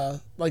the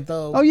like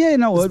the. Oh yeah,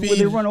 no, where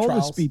they run all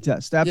the speed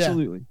tests.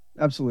 Absolutely,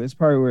 absolutely. It's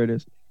probably where it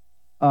is.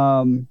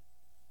 I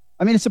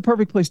mean, it's a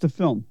perfect place to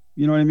film.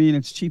 You know what I mean?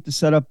 It's cheap to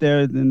set up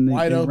there. Then they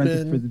rent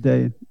it for the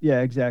day.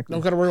 Yeah, exactly.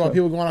 Don't got to worry about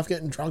people going off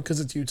getting drunk because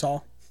it's Utah.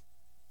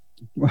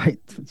 Right,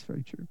 that's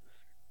very true.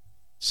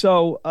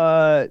 So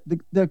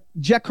the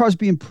jet car's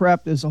being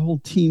prepped. There's a whole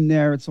team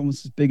there. It's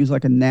almost as big as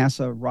like a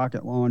NASA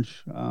rocket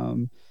launch.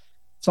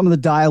 Some of the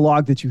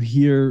dialogue that you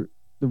hear,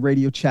 the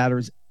radio chatter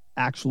is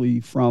actually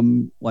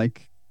from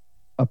like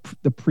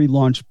the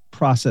pre-launch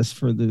process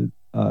for the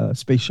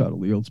space shuttle,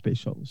 the old space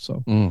shuttle.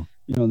 So, you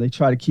know, they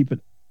try to keep it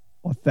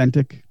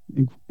authentic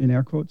in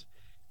air quotes.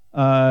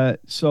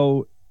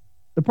 So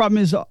the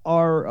problem is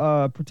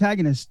our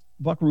protagonist,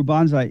 Buckaroo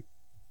Bonzai,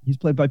 he's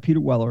played by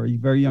Peter Weller, a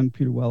very young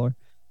Peter Weller.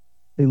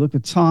 They looked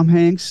at Tom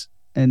Hanks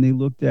and they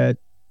looked at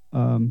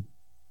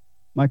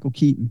Michael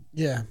Keaton.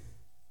 Yeah.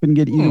 Couldn't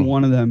get either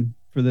one of them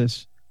for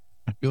this.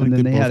 I feel like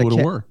they both would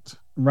have worked.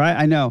 Right,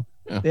 I know.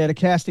 Yeah. They had a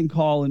casting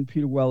call and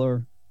Peter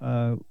Weller,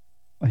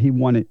 he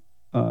won it,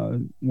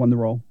 won the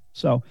role.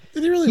 So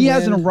did he really he win?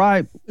 Hasn't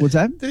arrived. What's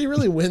that? Did he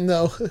really win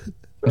though?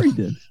 Sure he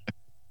did.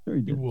 Sure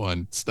he did. He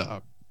won.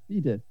 Stop. He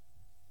did.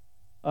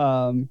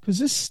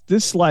 Because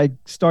this like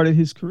started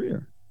his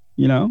career,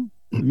 you know?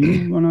 I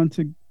mean, he went on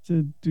to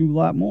do a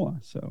lot more.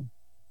 So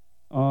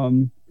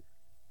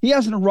he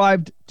hasn't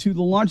arrived to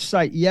the launch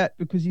site yet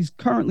because he's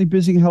currently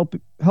busy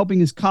helping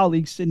his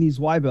colleague Sidney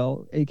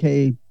Zweibel,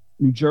 aka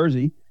New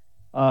Jersey.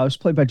 It's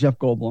played by Jeff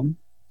Goldblum.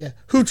 Yeah,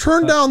 who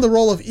turned down the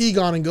role of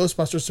Egon in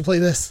Ghostbusters to play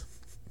this.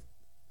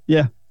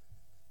 Yeah.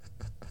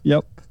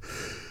 Yep.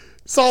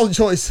 Solid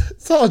choice,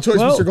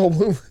 Mr.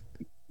 Goldblum.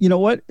 You know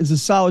what? It's a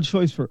solid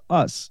choice for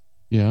us.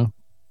 Yeah.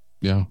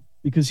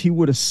 Because he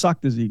would have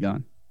sucked as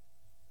Egon.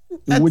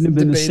 It wouldn't have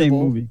been the same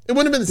movie. It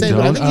wouldn't have been the same.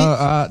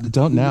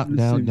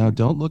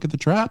 Don't look at the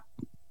trap.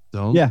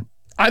 Don't. Yeah.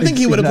 I think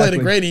he would have played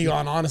a great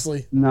Egon,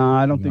 honestly. No,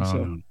 I don't think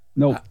so.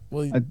 No.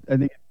 I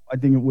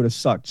think it would have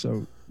sucked.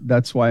 So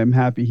that's why I'm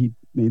happy he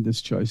made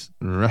this choice.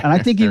 Right. And I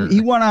think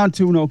he went on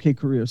to an okay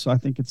career. So I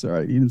think it's all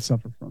right. He didn't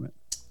suffer from it.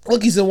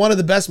 Look, he's in one of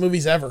the best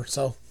movies ever.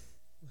 So.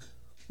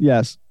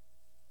 Yes.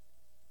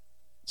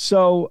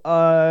 So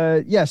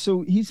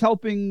so he's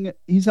helping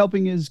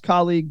his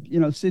colleague, you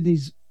know, Sidney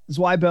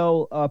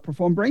Zweibel,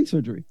 perform brain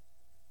surgery.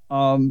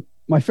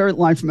 My favorite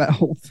line from that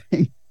whole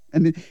thing,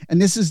 and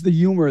this is the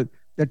humor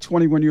that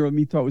 21-year-old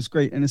me thought was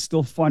great, and it's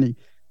still funny.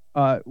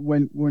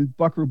 When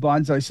Buckaroo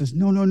Banzai says,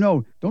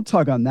 no, don't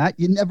tug on that.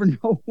 You never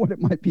know what it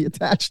might be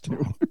attached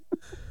to.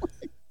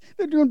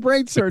 They're doing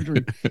brain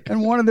surgery,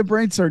 and one of the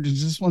brain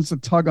surgeons just wants to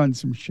tug on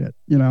some shit,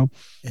 you know?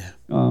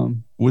 Yeah.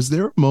 Was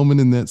there a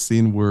moment in that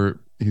scene where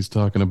he's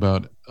talking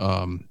about,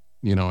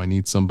 you know, I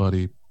need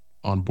somebody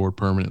on board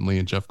permanently,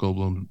 and Jeff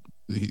Goldblum,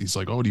 he's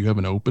like, oh, do you have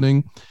an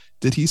opening?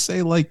 Did he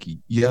say like,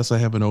 yes, I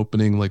have an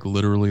opening, like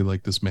literally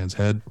like this man's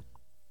head?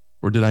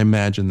 Or did I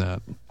imagine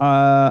that?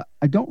 I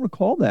don't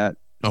recall that.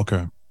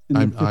 Okay.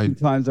 In the 50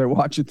 times I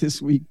watched it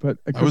this week, but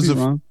I could be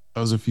wrong. I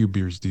was a few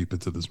beers deep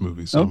into this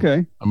movie, so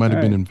okay. I might have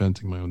been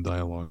inventing my own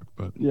dialogue,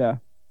 but yeah.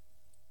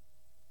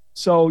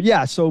 So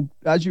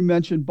as you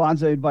mentioned,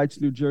 Bonzai invites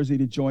New Jersey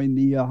to join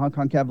the Hong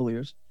Kong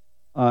Cavaliers,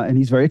 and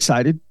he's very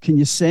excited. Can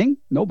you sing?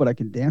 No, but I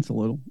can dance a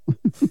little.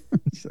 He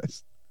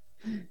says.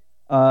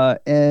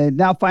 And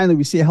now finally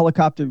we see a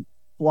helicopter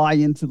fly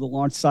into the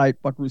launch site.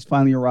 Buckaroo's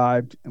finally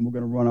arrived, and we're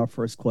going to run our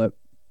first clip.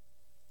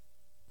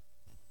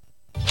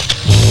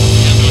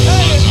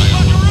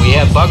 We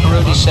have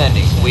Buckaroo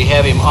descending. We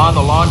have him on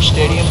the launch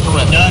stadium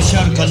perimeter.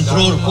 Inertial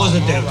control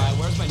positive.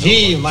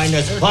 T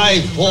minus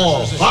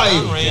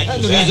 545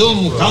 and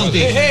resume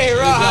counting. Hey,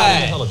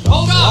 right.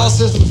 Hold on. All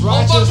systems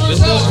right. Buckaroo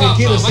says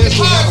we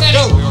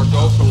are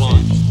go for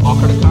launch.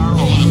 Walker to car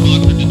roll.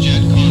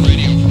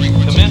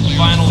 Commence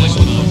final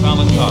liquid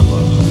propellant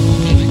toggle.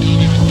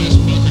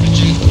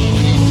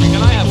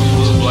 Can I have a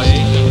blue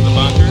blaze into the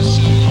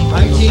bunkers?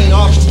 19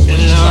 off in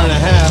an hour and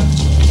a half.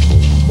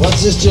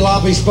 What's this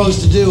jalopy supposed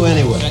to do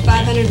anyway?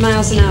 500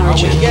 miles an hour, Are we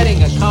General.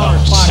 getting a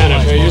counterclockwise?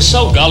 Senator, you're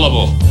so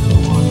gullible.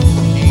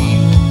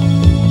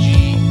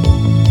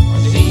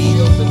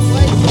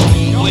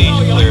 Please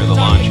clear the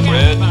launch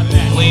grid.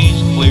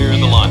 Please clear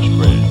the launch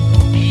grid.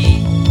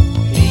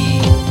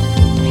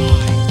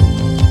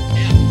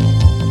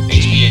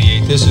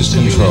 HB-88, This is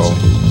control.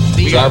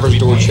 Driver's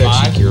door check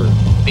secure.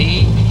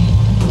 B,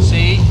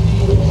 C,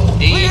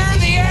 D. Clear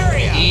the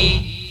area.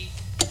 E.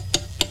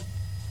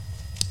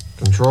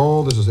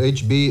 Control, this is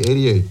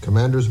HB-88.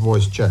 Commander's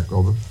voice check,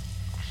 over.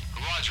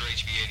 Roger,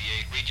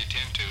 HB-88. Read your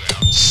 10-2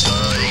 out.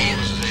 Control,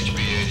 this is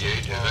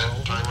HB-88.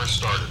 Event timer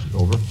started.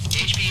 Over.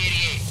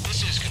 HB-88,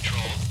 this is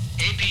Control.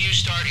 APU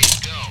starting.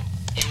 Go.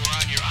 You are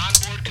on your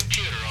onboard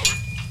computer, over.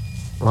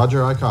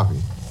 Roger, I copy.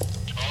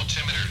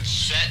 Altimeters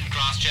set and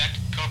cross-checked.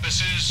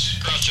 Compasses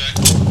cross-checked.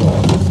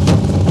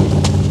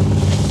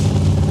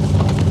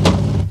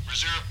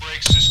 Reserve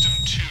brake system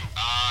 2.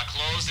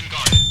 Closed and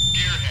guarded.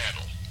 Gear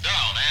handle.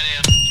 Down and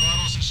in.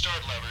 Throttles and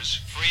start levers.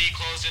 Free,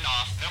 closed and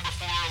off. Number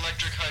 4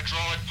 electric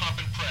hydraulic pump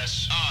and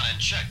press. On and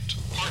checked.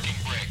 Parking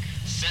brake.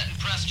 Set and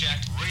press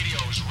checked.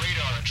 Radios,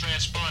 radar, and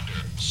transponder.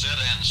 Set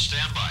and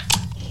standby.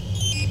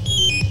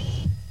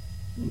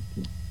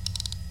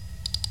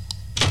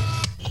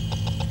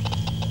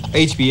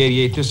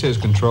 HB-88, this is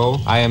Control.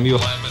 IMU.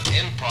 Alignment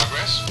in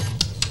progress.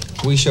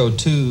 We show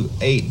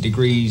 28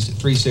 degrees,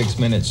 36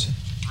 minutes.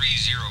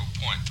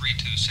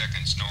 30.32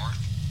 seconds north.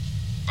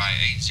 By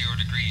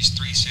 80 degrees,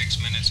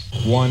 36 minutes.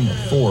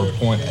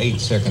 14.8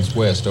 seconds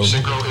west, over.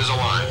 Synchro is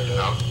aligned.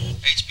 Out.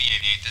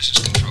 HB-88, this is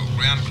Control.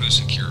 Ground crew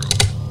secure.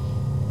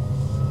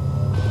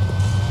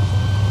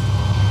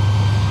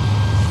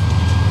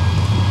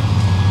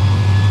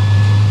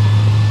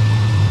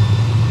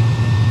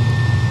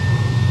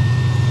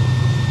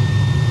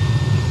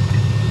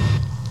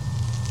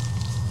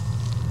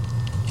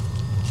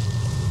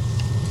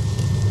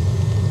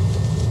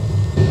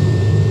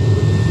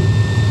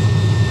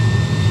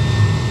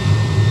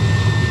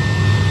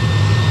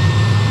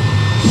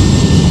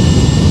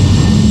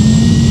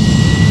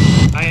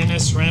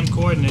 INS RAM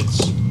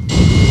coordinates.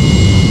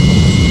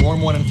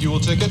 Warm 1 and fuel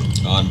ticket.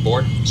 On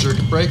board.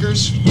 Circuit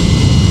breakers.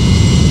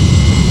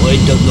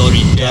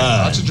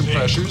 Oxygen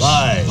pressures.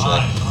 5,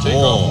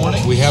 Takeoff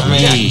warning. We have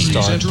main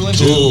start. Central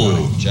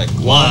engine. Check.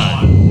 1.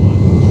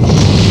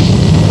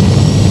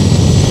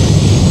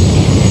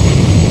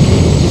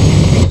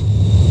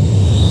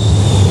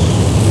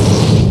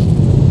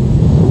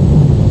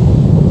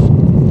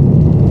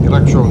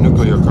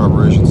 Electronuclear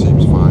carburation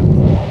seems fine.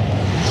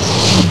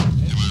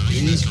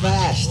 He's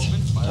fast.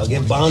 I'll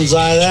give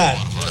Bonzai that.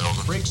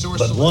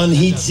 But one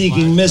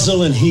heat-seeking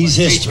missile and he's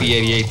history.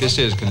 HB-88, this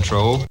is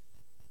Control.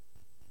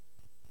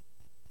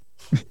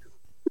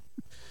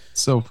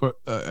 So for,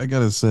 I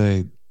gotta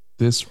say,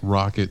 this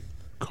rocket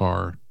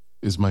car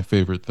is my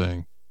favorite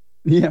thing.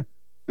 Yeah.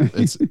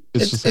 It's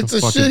just It's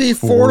a fucking shitty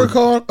Ford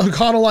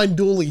Econoline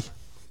dually.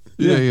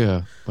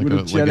 Yeah. Like With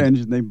a jet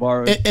engine they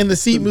borrowed. And the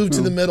seat moved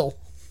to the middle.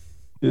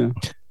 Yeah.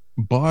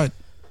 But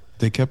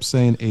they kept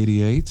saying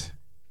 88.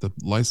 The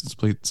license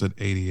plate said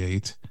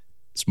 88.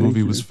 This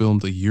movie was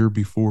filmed a year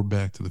before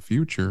Back to the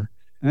Future.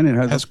 And it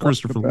has a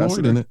Christopher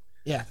Lloyd in it.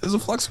 Yeah. There's a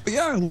flux.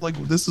 Yeah, like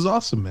this is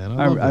awesome, man.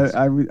 I love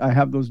this. I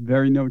have those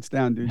very notes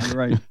down, dude. You're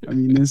right. I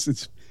mean,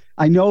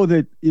 I know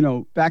that,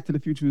 Back to the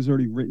Future was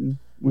already written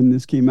when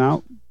this came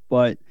out,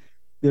 but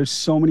there's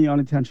so many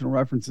unintentional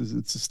references.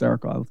 It's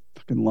hysterical. I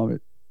fucking love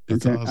it.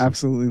 It's okay? awesome.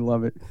 Absolutely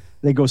love it.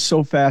 They go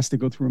so fast, they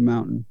go through a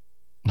mountain.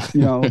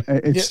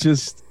 It's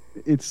just,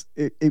 it's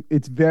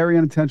very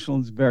unintentional.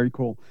 It's very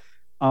cool.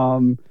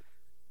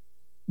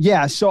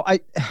 Yeah. So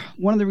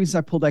one of the reasons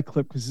I pulled that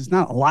clip, because there's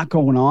not a lot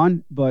going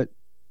on, but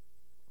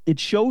it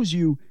shows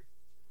you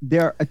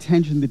their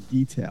attention to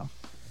detail.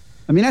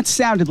 I mean, that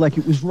sounded like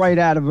it was right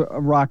out of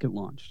a rocket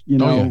launch,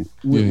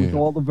 with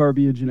all the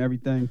verbiage and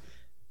everything.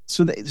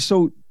 So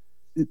the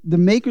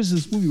makers of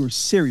this movie were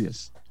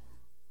serious.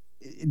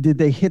 Did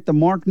they hit the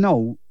mark?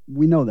 No,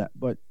 we know that,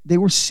 but they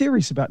were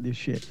serious about this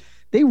shit.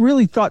 They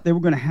really thought they were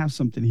going to have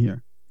something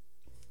here.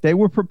 They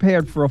were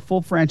prepared for a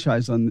full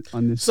franchise on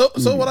this.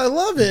 So what I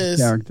love is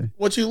character.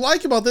 What you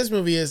like about this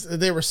movie is that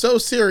they were so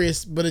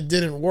serious, but it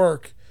didn't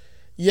work.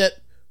 Yet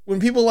when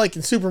people like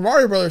in Super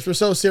Mario Brothers were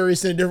so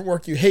serious and it didn't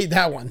work, you hate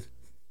that one.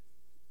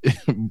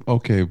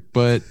 Okay,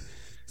 but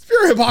it's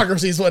pure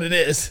hypocrisy is what it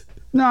is.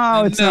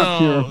 No, it's not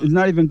pure. It's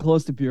not even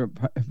close to pure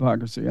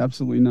hypocrisy.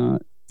 Absolutely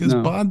not. Because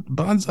No.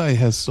 Bonzai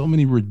has so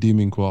many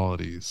redeeming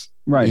qualities.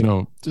 Right.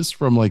 Just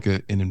from like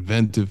an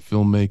inventive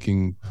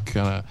filmmaking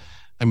kind of.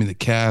 I mean, the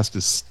cast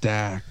is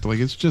stacked. Like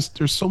it's just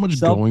there's so much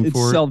going for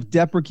it. It's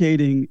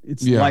self-deprecating.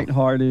 It's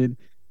lighthearted.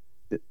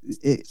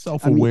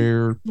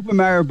 self-aware. Super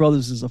Mario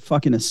Brothers is a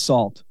fucking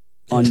assault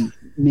on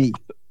me.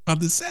 On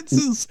the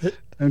senses.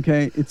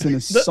 Okay, it's an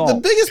assault. The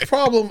biggest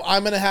problem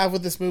I'm gonna have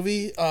with this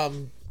movie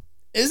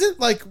isn't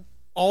like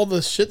all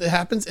the shit that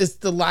happens. It's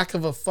the lack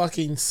of a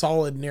fucking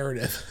solid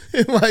narrative.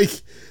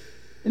 Like,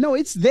 no,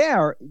 it's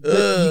there,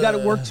 but you got to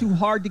work too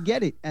hard to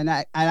get it, and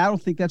I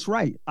don't think that's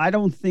right. I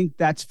don't think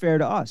that's fair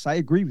to us. I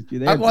agree with you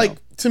there.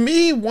 To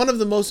me, one of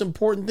the most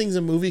important things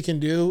a movie can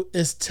do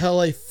is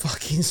tell a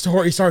fucking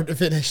story start to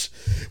finish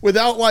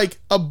without like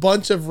a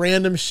bunch of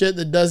random shit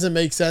that doesn't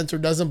make sense or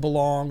doesn't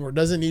belong or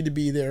doesn't need to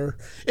be there.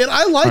 And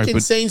I like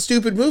insane,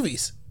 stupid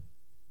movies.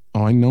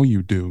 Oh, I know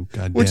you do.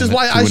 God Which damn is it.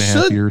 why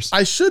 2.5 years.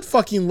 I should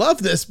fucking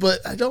love this, but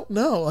I don't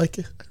know. Like,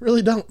 I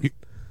really don't.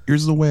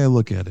 Here's the way I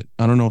look at it.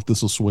 I don't know if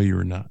this will sway you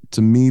or not.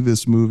 To me,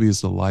 this movie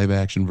is the live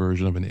action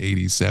version of an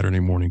 80s Saturday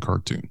morning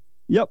cartoon.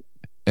 Yep.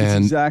 That's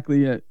And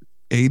exactly it.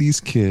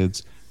 80s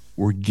kids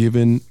were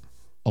given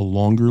a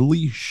longer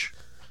leash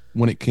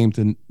when it came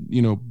to,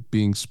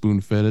 being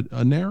spoon-fed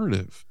a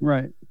narrative.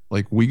 Right.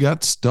 Like, we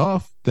got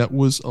stuff that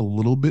was a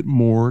little bit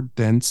more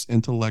dense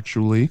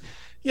intellectually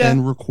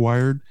and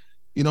required,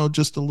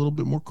 just a little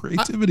bit more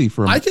creativity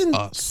from us. I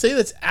can say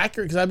that's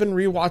accurate because I've been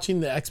rewatching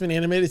the X-Men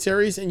animated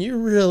series, and you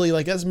really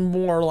that's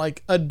more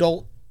like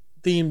adult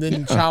themed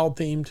than child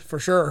themed for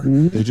sure.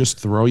 They just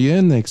throw you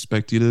in. They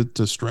expect you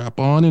to strap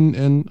on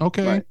and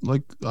okay, right.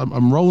 like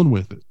I'm rolling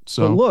with it.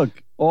 So but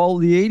look, all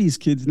the 80s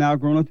kids now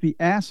grown up to be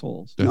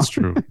assholes. That's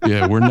true.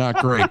 Yeah, we're not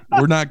great.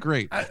 We're not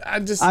great.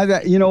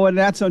 You know what?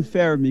 That's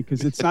unfair of me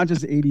because it's not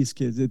just 80s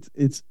kids.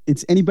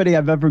 It's anybody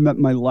I've ever met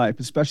in my life,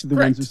 especially the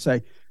ones who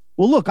say,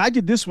 well, look, I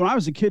did this when I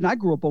was a kid and I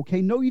grew up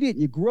okay. No, you didn't.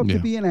 You grew up to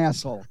be an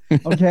asshole.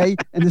 Okay.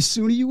 And the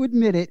sooner you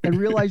admit it and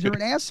realize you're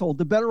an asshole,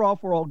 the better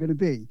off we're all going to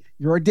be.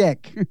 You're a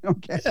dick.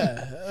 Okay.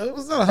 Yeah. It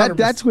was not 100%.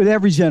 That's with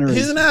every generation.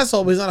 He's an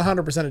asshole, but he's not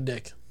 100% a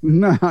dick.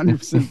 Not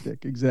 100%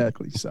 dick.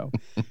 Exactly. So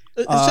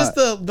it's just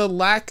the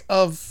lack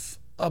of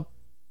a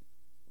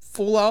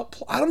full out.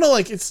 I don't know.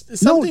 Like it's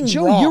something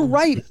Joe, wrong. you're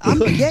right. I'm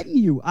getting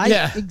you.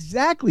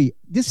 Exactly.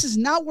 This is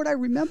not what I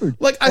remembered.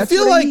 Like, I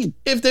feel like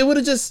if they would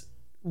have just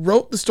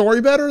wrote the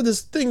story better, this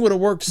thing would have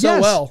worked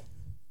so well.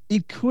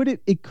 It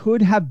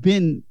could have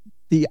been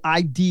the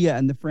idea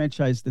and the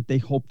franchise that they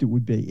hoped it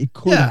would be. It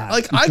could have.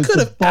 Like I could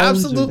have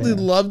absolutely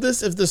loved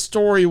this if the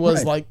story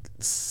was like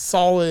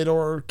solid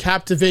or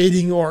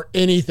captivating or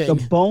anything.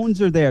 The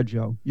bones are there,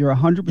 Joe. You're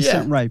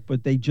 100% right,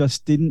 but they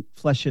just didn't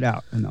flesh it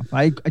out enough.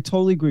 I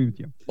totally agree with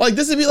you. Like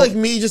this would be like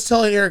me just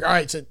telling Eric, all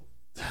right,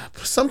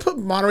 so put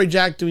Monterey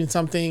Jack doing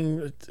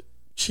something,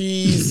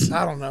 cheese,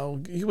 I don't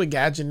know, you would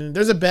gadget in.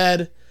 There's a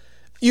bed.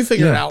 You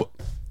figure it out.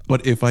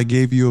 But if I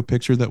gave you a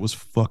picture that was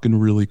fucking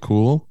really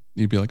cool,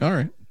 you'd be like, all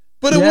right.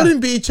 But it wouldn't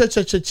be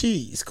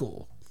cheese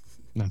cool.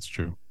 That's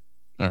true.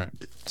 All right.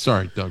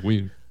 Sorry, Doug.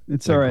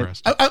 It's all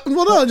right.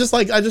 I'm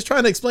just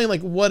trying to explain like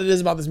what it is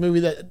about this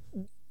movie that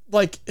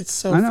like it's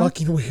so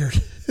fucking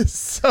weird.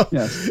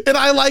 And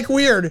I like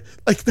weird.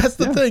 Like that's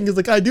the thing is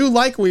like I do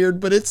like weird,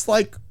 but it's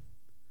like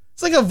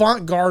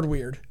avant-garde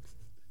weird.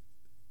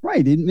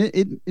 Right.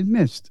 It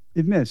missed.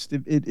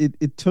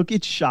 It took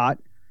its shot.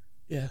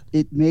 Yeah.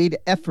 It made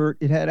effort.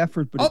 It had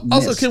effort, but it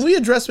also, missed. can we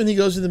address when he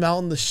goes to the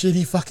mountain, the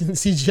shitty fucking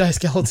CGI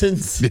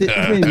skeletons? The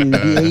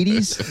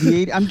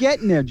 80s? I'm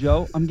getting there,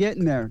 Joe. I'm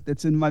getting there.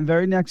 That's in my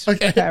very next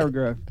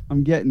paragraph.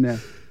 I'm getting there.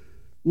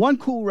 One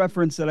cool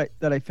reference that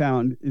I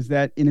found is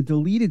that in a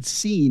deleted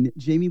scene,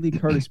 Jamie Lee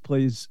Curtis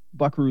plays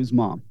Buckaroo's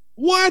mom.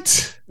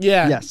 What?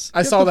 Yeah. Yes.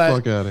 I saw that.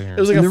 Fuck out of here. It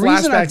was like a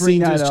flashback scene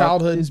to his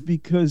childhood. Is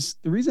because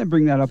the reason I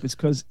bring that up is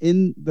because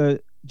in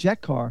the jet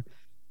car,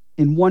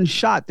 in one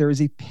shot, there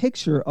is a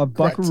picture of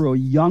Buckaroo,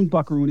 young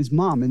Buckaroo, and his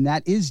mom, and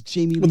that is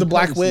Jamie Lee with the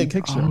black Curtis wig.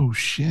 Picture. Oh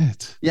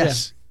shit!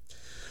 Yes.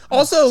 Yeah.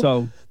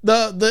 Also,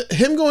 the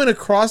him going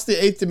across the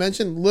 8th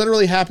dimension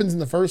literally happens in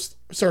the first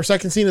or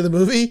second scene of the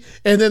movie,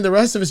 and then the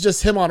rest of it's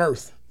just him on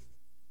Earth.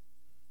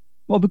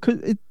 Well,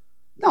 because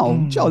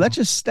Joe, that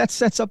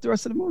sets up the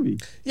rest of the movie.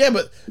 Yeah,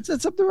 but it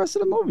sets up the rest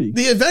of the movie.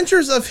 The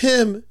adventures of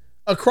him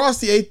across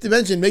the 8th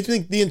dimension makes me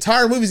think the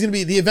entire movie is going to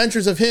be the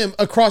adventures of him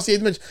across the 8th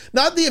dimension,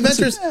 not the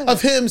adventures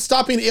of him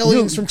stopping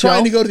aliens from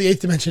trying to go to the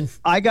 8th dimension.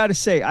 I got to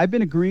say, I've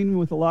been agreeing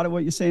with a lot of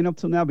what you're saying up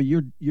till now, but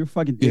you're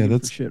fucking digging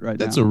for shit right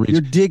now. That's a reach.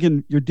 You're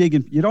digging.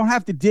 You don't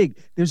have to dig.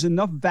 There's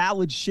enough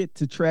valid shit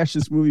to trash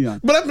this movie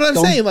on. But I'm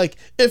saying, like,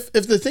 if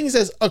the thing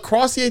says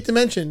across the 8th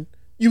dimension,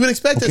 you would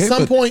expect at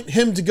some point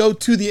him to go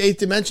to the 8th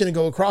dimension and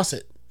go across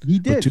it. He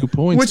did. 2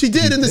 points. Which he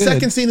did in the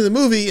second scene of the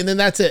movie, and then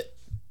that's it.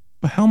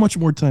 But how much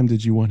more time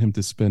did you want him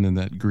to spend in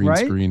that green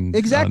screen?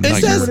 Exactly.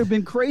 It would have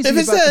been crazy if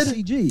it said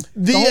the CG.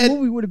 The whole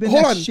movie would have been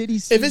that shitty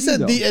CG. If it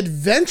said the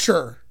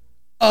adventure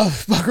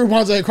of Buckaroo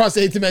Bonzai across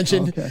the 8th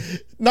dimension,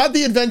 not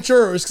the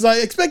adventurers, because I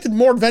expected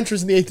more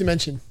adventures in the 8th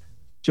dimension.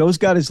 Joe's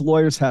got his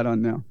lawyer's hat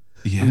on now.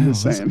 Yeah, I'm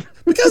just saying.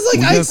 Because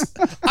like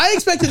I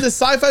expected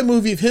this sci-fi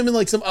movie of him in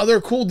like some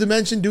other cool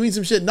dimension doing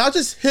some shit, not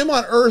just him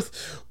on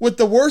Earth with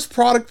the worst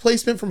product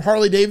placement from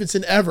Harley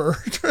Davidson ever,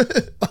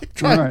 like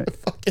trying to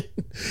fucking.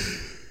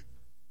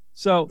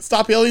 So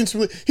stop aliens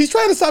from. He's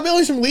trying to stop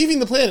aliens from leaving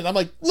the planet. I'm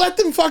like, let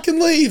them fucking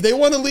leave. They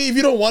want to leave.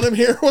 You don't want them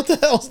here. What the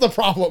hell's the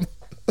problem?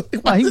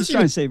 Well, he was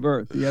trying to save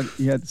Earth.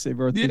 He had to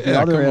save Earth. Yeah,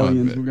 the other come on,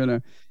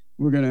 aliens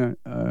we're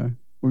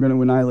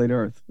gonna annihilate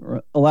Earth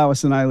or allow us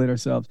to annihilate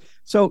ourselves.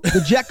 So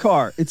the jet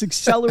car, it's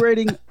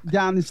accelerating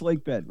down this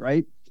lake bed,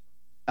 right?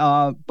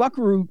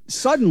 Buckaroo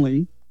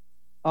suddenly,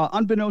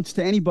 unbeknownst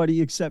to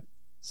anybody except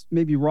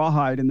maybe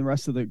Rawhide and the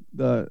rest of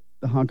the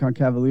Hong Kong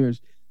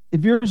Cavaliers, it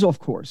veers off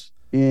course.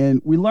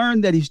 And we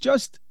learned that he's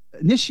just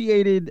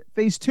initiated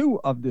phase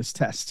 2 of this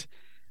test.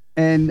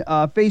 And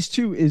phase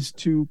 2 is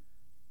to,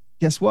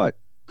 guess what?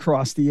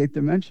 Cross the 8th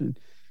dimension.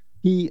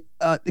 The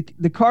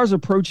car's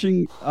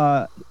approaching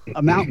a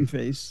mountain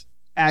face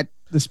at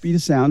the speed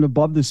of sound,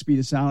 above the speed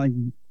of sound, like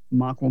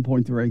Mach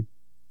 1.3.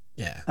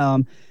 Yeah.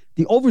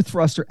 The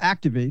overthruster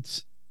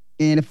activates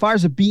and it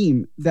fires a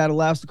beam that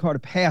allows the car to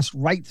pass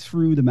right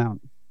through the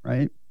mountain,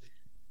 right?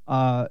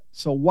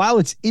 So while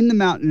it's in the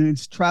mountain and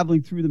it's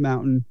traveling through the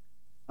mountain,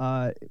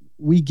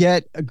 we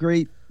get a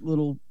great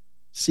little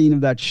scene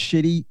of that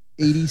shitty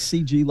 80s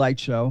CG light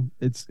show.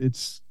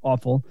 It's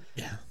awful.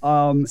 Yeah.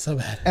 So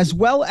bad. As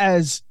well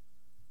as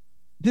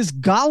this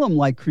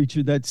golem-like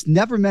creature that's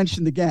never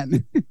mentioned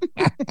again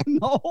in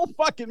the whole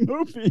fucking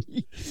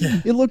movie. Yeah.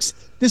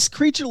 This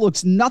creature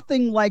looks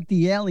nothing like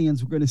the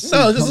aliens we're going to see.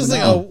 No, this is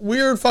like a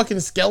weird fucking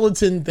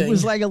skeleton thing. It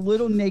was like a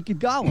little naked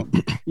golem,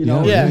 you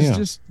know? Yeah. It was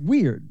just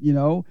weird, you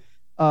know?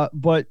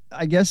 But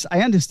I guess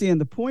I understand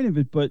the point of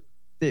it, but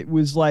it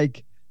was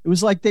like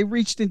they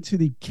reached into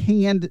the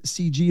canned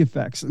CG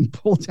effects and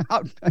pulled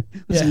out.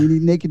 Listen, we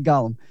need naked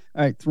golem.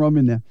 All right, throw him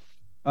in there.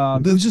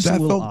 It was just a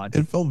little odd.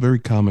 It felt very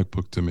comic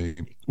book to me.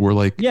 Where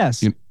like,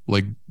 yes,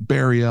 like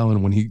Barry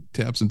Allen, when he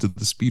taps into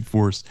the Speed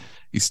Force,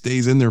 he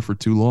stays in there for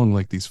too long.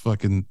 Like these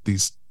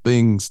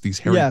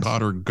Harry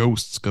Potter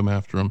ghosts come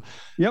after him.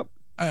 Yep.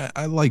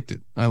 I liked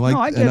it. I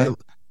liked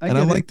I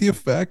liked the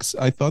effects.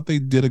 I thought they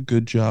did a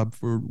good job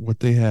for what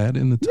they had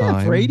in the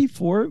time. For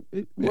 84,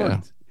 it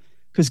worked.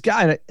 Because,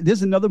 God,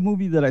 there's another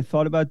movie that I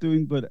thought about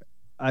doing, but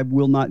I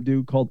will not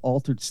do, called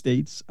Altered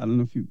States. I don't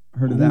know if you've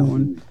heard of that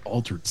one.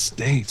 Altered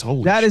States.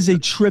 Holy that shit. is a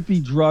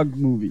trippy drug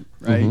movie,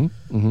 right?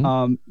 Mm-hmm,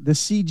 mm-hmm. The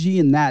CG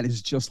in that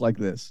is just like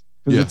this.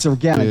 Because it's,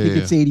 again, I think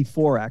it's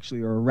 84,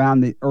 actually, or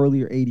around the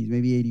earlier 80s,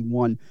 maybe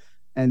 81.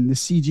 And the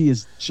CG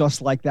is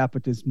just like that,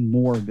 but there's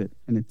more of it,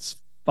 and it's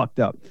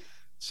fucked up.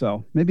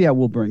 So maybe I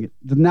will bring it.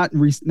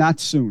 Not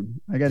soon.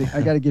 I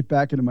gotta get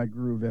back into my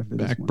groove after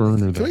this one.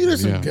 Burner. Can we do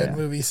some good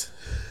movies?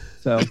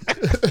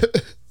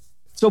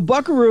 So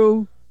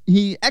Buckaroo,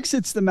 he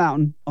exits the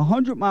mountain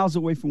 100 miles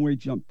away from where he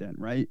jumped in,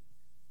 right?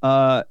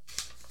 The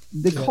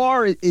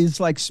car is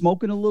like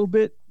smoking a little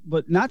bit,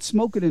 but not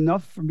smoking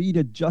enough for me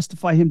to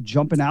justify him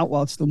jumping out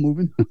while it's still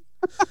moving.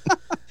 I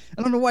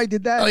don't know why he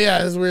did that. Oh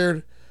yeah, it's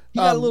weird. He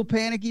got a little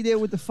panicky there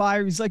with the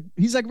fire. He's like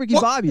Ricky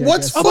Bobby.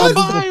 What's fun?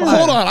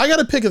 Hold on, I got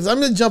to pick this.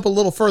 I'm going to jump a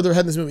little further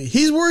ahead in this movie.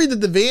 He's worried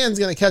that the van's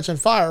going to catch on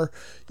fire,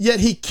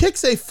 yet he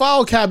kicks a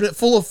file cabinet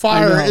full of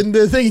fire, and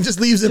the thing just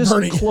leaves it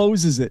burning.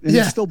 Closes it, and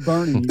it's still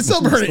burning. It's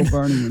still burning.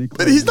 When he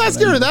but he's not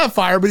scared of that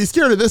fire, but he's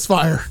scared of this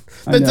fire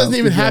that doesn't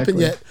even happen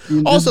yet.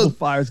 Also,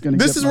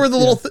 this is where the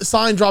little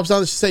sign drops down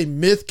that should say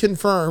 "myth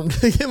confirmed."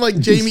 Like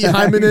Jamie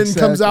Hyman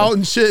comes out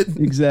and shit.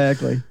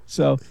 Exactly.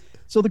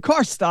 So the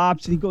car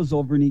stops and he goes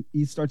over and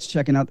he starts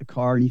checking out the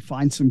car and he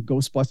finds some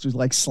Ghostbusters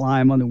like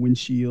slime on the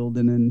windshield,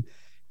 and then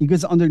he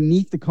goes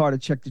underneath the car to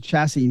check the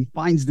chassis and he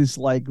finds this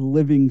like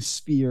living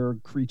sphere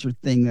creature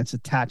thing that's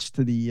attached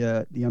to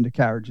the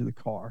undercarriage of the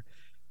car.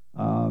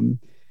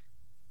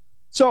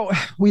 So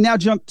we now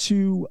jump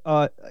to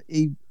a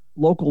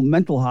local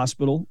mental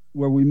hospital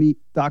where we meet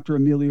Dr.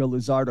 Emilio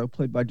Lizardo,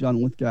 played by John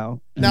Lithgow.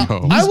 Now,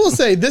 I will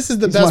say this is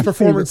the best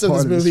performance of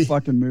this movie.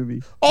 Fucking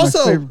movie. Also,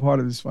 my favorite part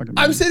of this fucking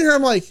movie. I'm sitting here,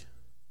 I'm like,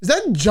 is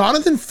that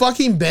Jonathan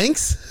fucking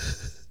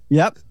Banks?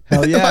 Yep.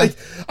 Hell yeah. Like,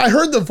 I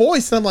heard the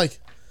voice and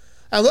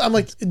I'm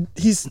like,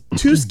 he's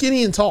too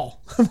skinny and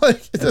tall. I'm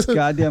like, that's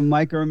goddamn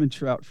Mike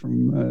Ehrmantraut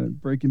from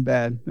Breaking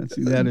Bad. That's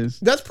who that is.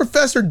 That's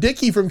Professor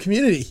Dickey from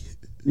Community.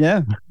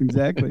 Yeah,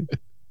 exactly.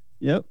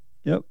 Yep.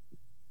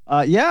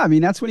 Yeah, I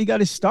mean that's when he got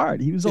his start.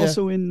 He was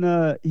also in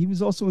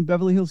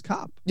Beverly Hills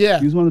Cop. Yeah,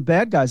 he was one of the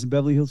bad guys in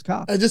Beverly Hills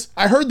Cop.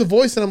 I heard the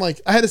voice and I'm like,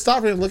 I had to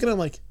stop and look at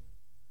him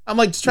I'm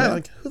like just trying to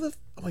like, who the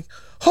I'm like,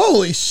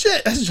 holy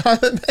shit, that's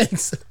Jonathan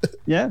Banks.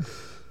 Yeah.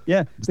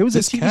 There was a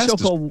TV show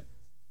called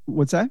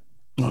what's that?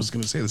 I was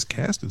gonna say this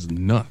cast is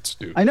nuts,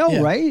 dude. I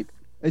know, right?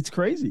 It's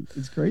crazy.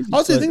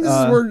 Also, you think this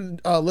is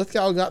where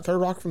Lithgow got Third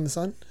Rock from the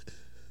Sun?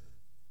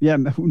 Yeah,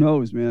 who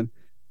knows, man.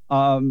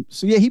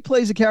 So yeah, he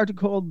plays a character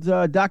called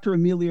Dr.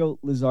 Emilio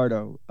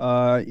Lizardo.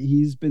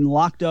 He's been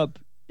locked up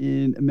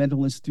in a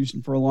mental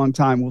institution for a long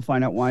time. We'll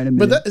find out why in a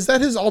minute. But is that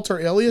his alter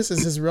alias?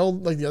 Is his real,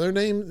 like the other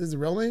name, is the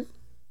real name?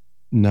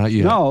 Not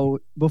yet. No,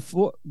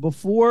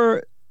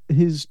 before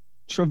his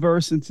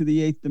traverse into the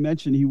 8th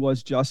dimension, he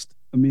was just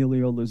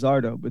Emilio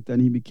Lizardo, but then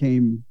he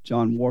became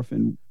John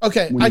Wharton.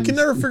 Okay, I can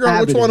never figure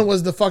out which one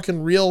was the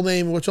fucking real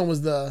name, which one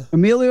was the...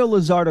 Emilio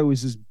Lizardo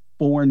is his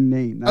born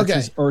name. That's Okay.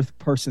 his Earth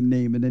person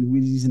name. And then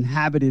when he's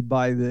inhabited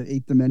by the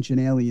 8th dimension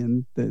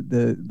alien,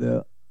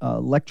 the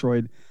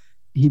Electroid,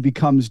 he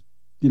becomes,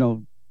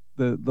 the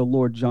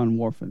Lord John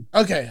Warfin.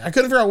 Okay, I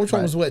couldn't figure out which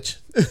one was which.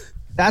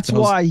 That's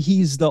why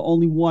he's the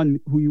only one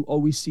who you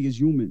always see as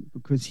human,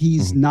 because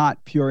he's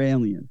not pure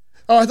alien.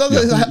 Oh, I thought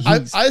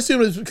I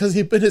assumed it was because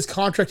in his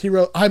contract he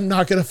wrote, "I'm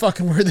not gonna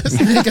fucking wear this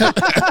makeup."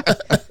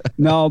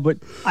 No, but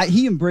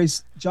he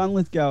embraced John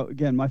Lithgow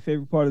again. My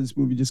favorite part of this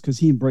movie, just because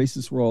he embraced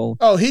this role.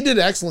 Oh, he did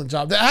an excellent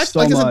job. The act, So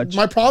like I said, much.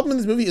 my problem in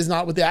this movie is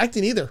not with the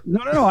acting either.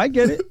 No, I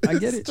get it. I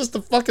get It's it. just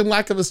the fucking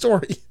lack of a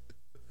story.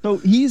 So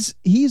he's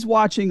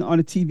watching on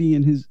a TV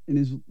in his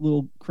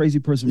little crazy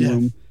person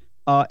room,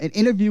 an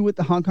interview with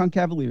the Hong Kong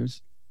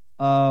Cavaliers,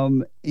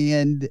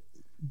 and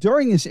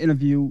during this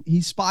interview, he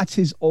spots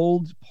his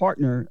old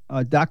partner,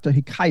 Dr.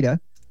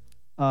 Hikita,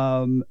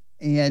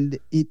 and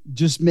it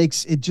just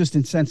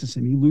incenses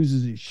him. He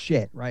loses his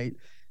shit, right?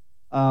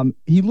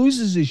 He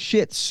loses his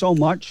shit so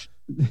much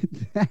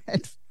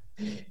that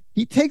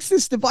he takes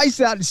this device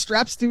out and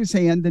straps to his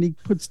hand, then he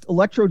puts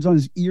electrodes on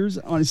his ears,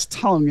 on his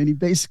tongue, and he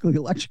basically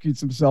electrocutes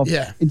himself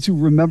into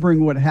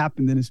remembering what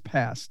happened in his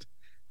past.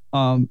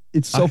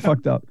 It's so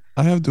fucked up.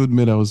 I have to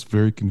admit, I was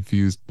very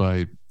confused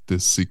by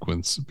this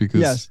sequence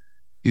because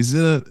he's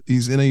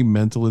in a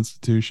mental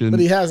institution, But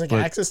he has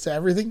access to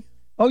everything.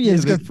 Oh yeah,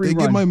 he's got free They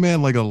run. give my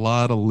man like a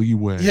lot of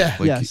leeway. Yeah.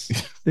 Like, Yes,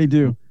 they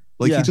do.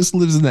 Like he just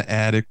lives in the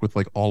attic with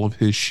like all of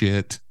his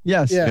shit.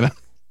 Yes. Yeah. You know?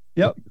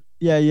 Yep.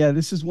 Yeah.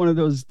 This is one of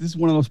those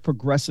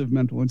progressive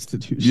mental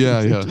institutions.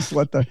 Yeah. Just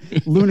let the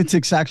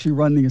lunatics actually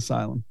run the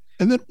asylum.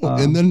 And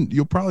then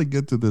you'll probably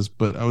get to this,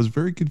 but I was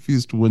very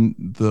confused when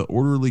the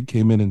orderly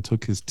came in and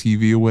took his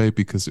TV away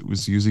because it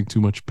was using too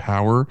much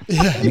power.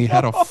 Yeah. And he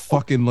had a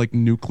fucking like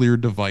nuclear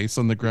device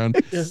on the ground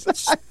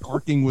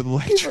sparking with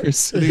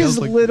electricity. I His was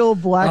like, little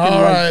black and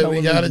All white right,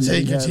 we got to television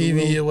take your had a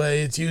TV little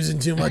away. It's using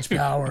too much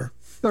power.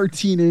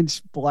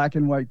 13-inch black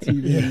and white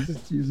TV.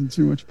 It's using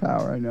too much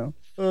power. I know.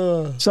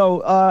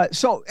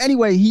 So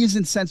anyway, he is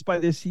incensed by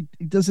this. He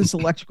does this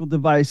electrical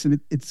device, and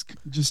it's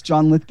just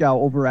John Lithgow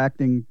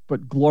overacting,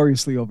 but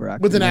gloriously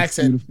overacting With an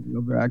accent. beautifully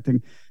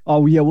overacting.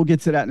 Oh yeah, we'll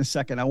get to that in a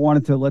second. I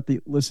wanted to let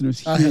the listeners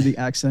hear the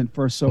accent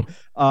first. So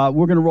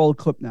we're gonna roll a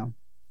clip now.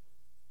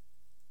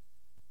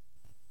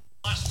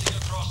 Blasting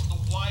across the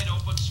wide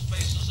open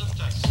spaces of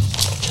Texas,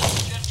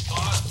 his jet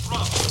car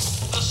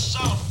thrums, the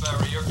sound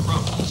barrier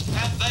crumbles,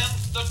 and then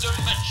the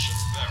dimension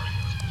barrier.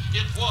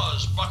 It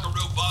was,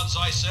 Buckaroo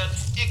Bonzai said,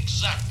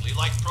 exactly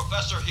like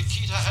Professor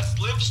Hikita had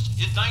glimpsed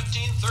in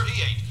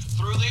 1938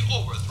 through the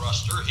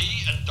overthruster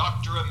he and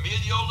Dr.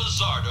 Emilio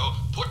Lizardo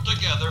put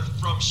together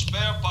from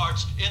spare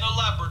parts in a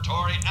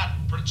laboratory at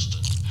Princeton.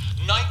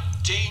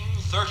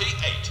 1938.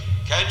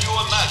 Can you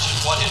imagine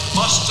what it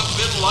must have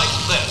been like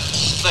then?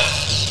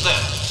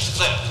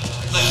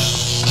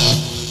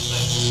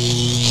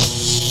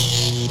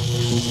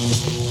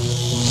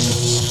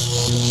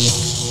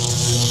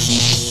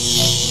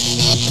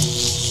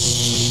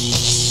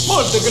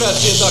 Molte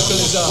grazie, Dr.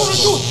 Lizardo. Come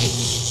tutti.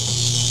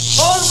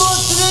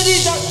 Almost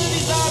ready, Dr.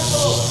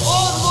 Lizardo.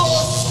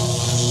 Almost.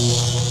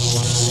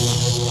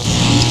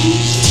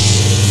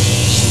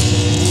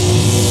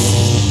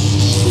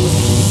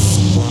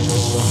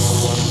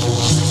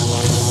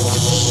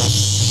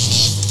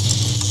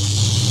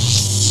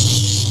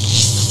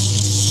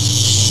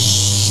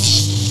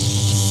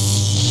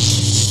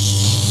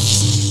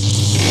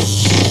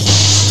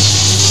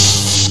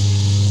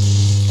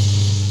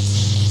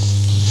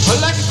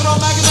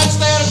 Electromagnets,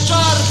 they are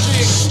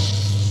charging!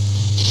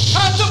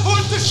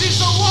 Catapult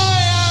is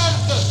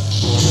wired!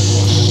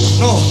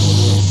 No,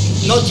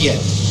 not yet.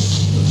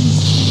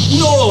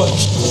 No!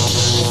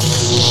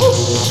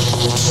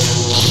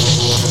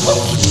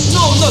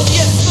 No, not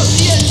yet!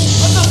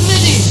 I'm not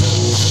ready!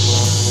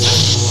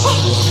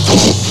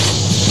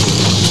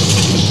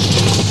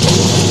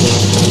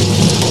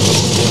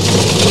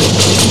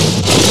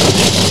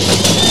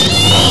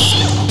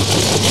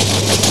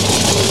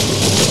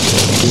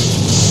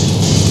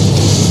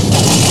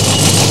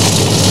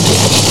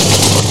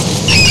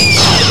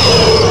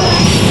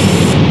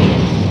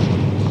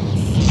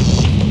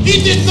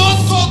 He did not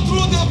go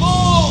through the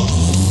wall!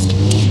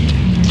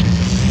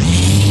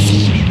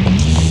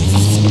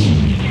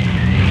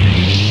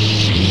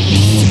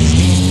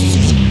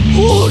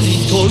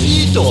 Holy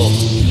Toledo!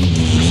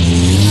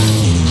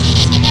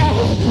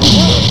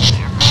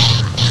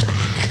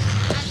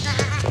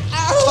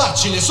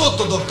 Faccine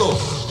sotto, dottore!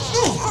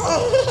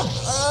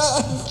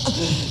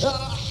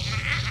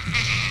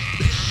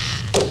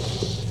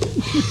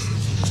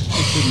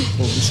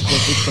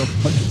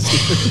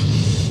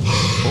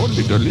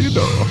 holy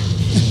Toledo.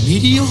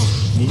 Emilio?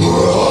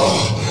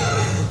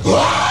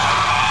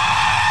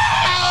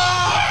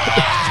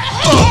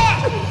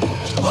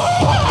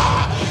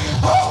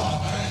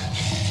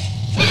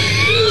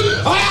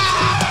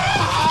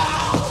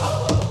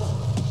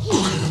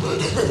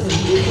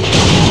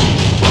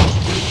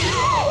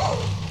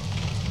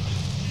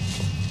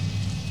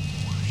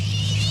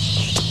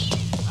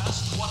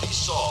 Asked what he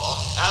saw,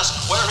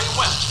 asked where he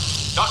went.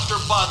 Dr.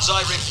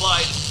 Bonzai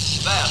replied,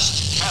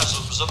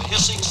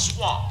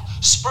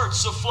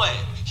 spurts of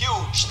flame,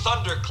 huge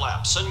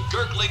thunderclaps, and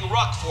gurgling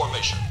rock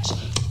formations.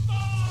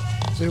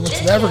 So he went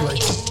to the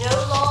Everglades. Is no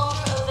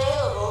longer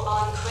available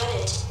on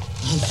credit.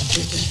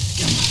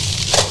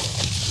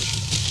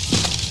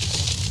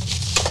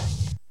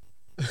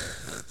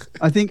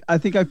 I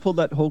think I pulled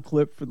that whole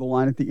clip for the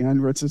line at the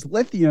end where it says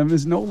lithium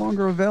is no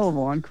longer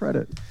available on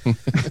credit.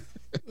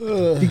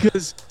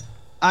 Because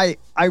I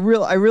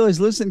realize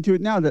listening to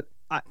it now that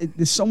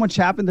there's so much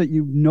happened that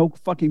you no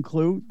fucking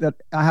clue that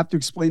I have to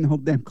explain the whole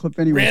damn clip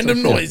anyway.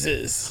 Random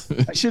noises.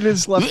 I should have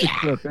just left the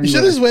clip. Anyway. You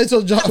should have just waited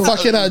till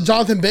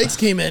Jonathan Bakes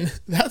came in.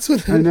 That's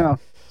what I know.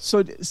 So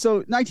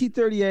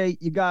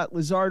 1938, you got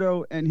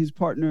Lizardo and his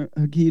partner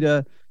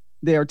Hikita.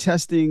 They are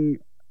testing.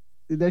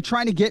 They're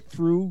trying to get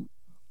through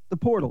the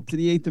portal to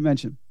the 8th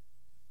dimension.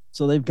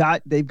 So they've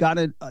got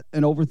an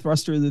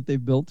overthruster that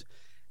they've built,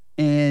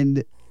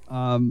 and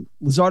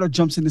Lizardo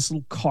jumps in this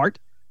little cart,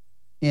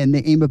 and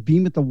they aim a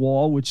beam at the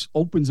wall, which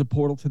opens a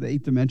portal to the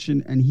 8th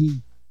dimension, and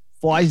he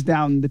flies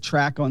down the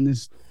track on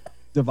this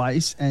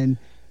device, and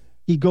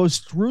he goes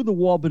through the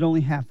wall, but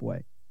only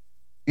halfway.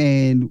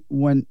 And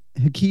when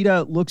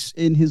Hikita looks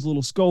in his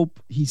little scope,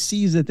 he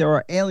sees that there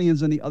are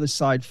aliens on the other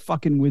side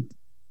fucking with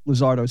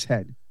Lizardo's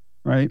head,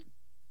 right?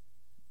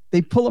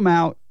 They pull him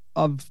out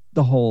of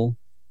the hole.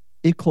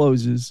 It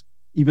closes,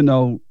 even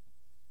though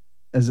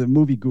as a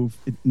movie goof,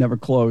 it never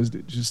closed.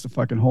 It's just a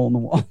fucking hole in the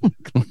wall.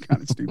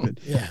 Kind of stupid.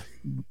 Yeah.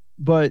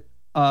 But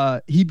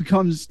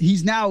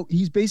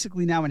he's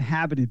basically now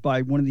inhabited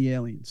by one of the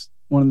aliens,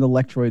 one of the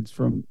electroids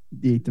from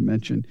the 8th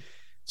dimension.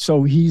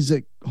 So he's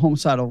a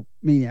homicidal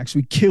maniac. So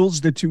he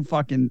kills the two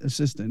fucking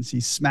assistants. He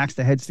smacks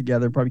the heads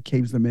together, probably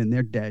caves them in.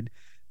 They're dead.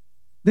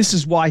 This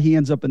is why he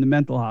ends up in the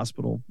mental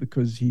hospital,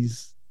 because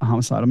he's a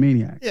homicidal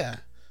maniac. Yeah.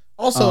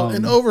 Also,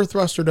 an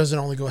overthruster doesn't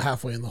only go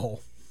halfway in the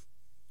hole.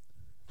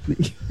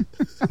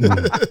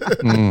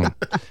 That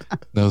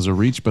was a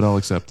reach, but I'll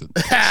accept it.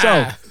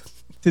 So,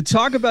 to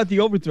talk about the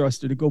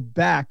overthruster, to go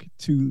back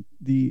to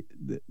the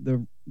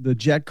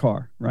jet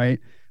car, right?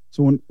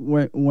 So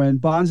when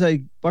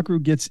Bonzai Buckaroo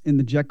gets in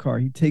the jet car,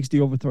 he takes the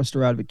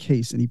overthruster out of a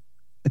case and he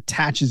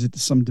attaches it to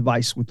some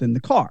device within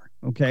the car.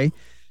 Okay,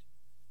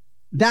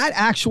 that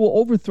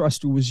actual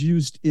overthruster was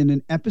used in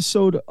an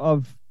episode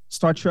of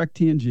Star Trek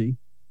TNG,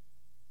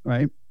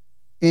 right?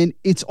 And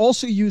it's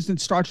also used in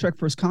Star Trek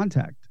First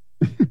Contact.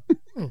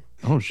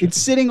 Oh shit! It's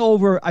sitting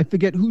over, I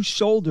forget whose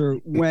shoulder,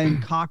 when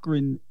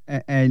Cochrane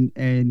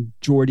and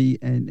Geordi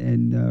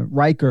and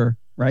Riker,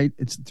 right?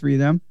 It's the three of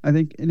them, I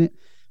think, in it,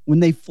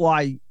 when they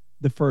fly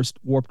the first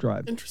warp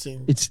drive.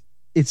 Interesting.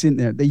 It's in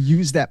there. They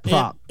use that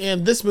prop.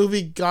 And this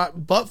movie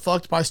got butt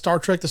fucked by Star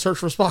Trek: The Search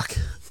for Spock.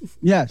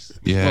 Yes.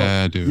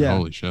 Yeah, dude. Yeah.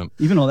 Holy shit.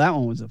 Even though that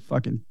one was a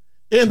fucking.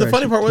 And the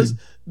funny part was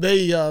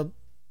they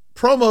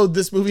promoted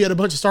this movie at a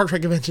bunch of Star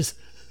Trek conventions.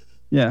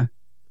 Yeah.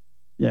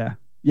 Yeah.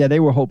 Yeah,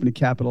 they were hoping to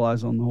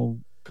capitalize on the whole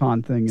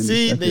con thing. And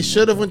see, they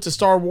should have went to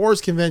Star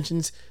Wars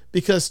conventions,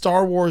 because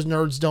Star Wars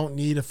nerds don't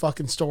need a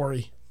fucking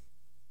story.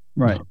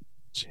 Right. Oh,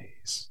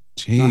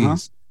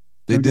 jeez.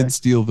 They did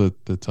steal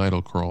the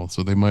title crawl,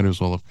 so they might as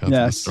well have come to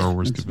the Star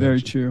Wars convention.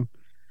 Very true.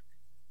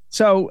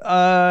 So,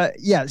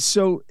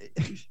 so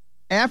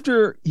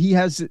after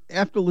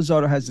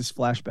Lizardo has this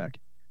flashback,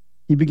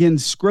 he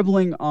begins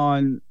scribbling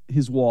on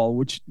his wall,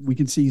 which we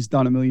can see he's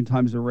done a million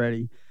times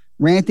already,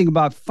 ranting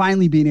about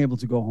finally being able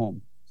to go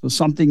home. So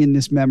something in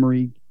this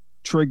memory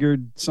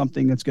triggered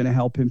something that's going to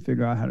help him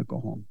figure out how to go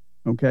home.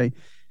 Okay.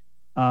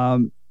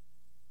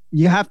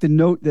 You have to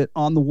note that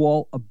on the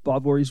wall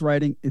above where he's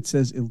writing, it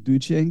says Il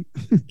Duce.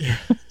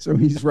 So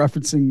he's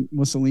referencing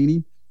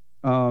Mussolini,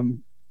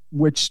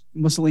 which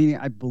Mussolini,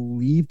 I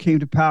believe, came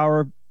to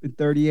power in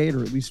 38,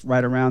 or at least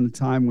right around the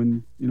time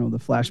when, the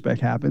flashback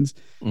happens.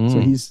 So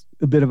he's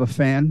a bit of a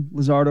fan,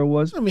 Lizardo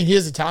was. I mean, he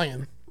is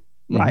Italian.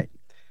 Right.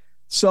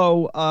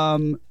 So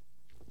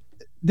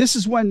this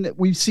is when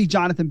we see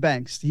Jonathan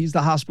Banks. He's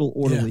the hospital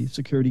orderly,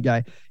 security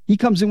guy. He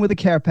comes in with a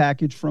care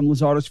package from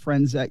Lizardo's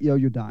friends at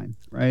Yoyodyne,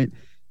 right?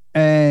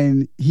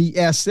 And he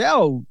asks,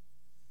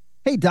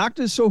 hey,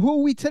 doctor, so who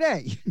are we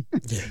today?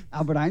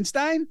 Albert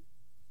Einstein?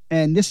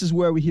 And this is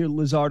where we hear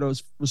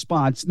Lizardo's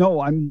response. No,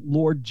 I'm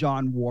Lord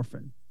John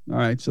Warfin. All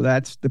right, so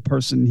that's the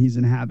person he's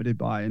inhabited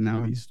by, and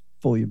now he's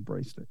fully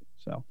embraced it.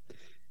 So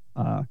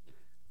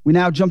we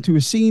now jump to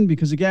a scene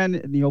because, again,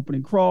 in the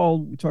opening crawl,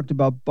 we talked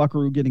about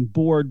Buckaroo getting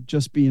bored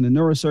just being a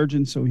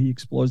neurosurgeon, so he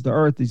explores the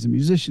earth. He's a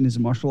musician, he's a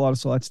martial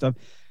artist, all that stuff.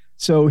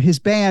 So his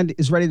band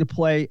is ready to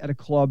play at a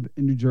club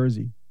in New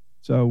Jersey.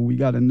 So we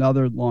got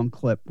another long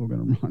clip we're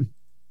going to run.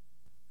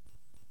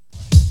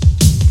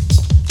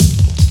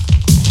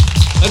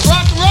 Let's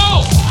rock and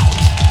roll!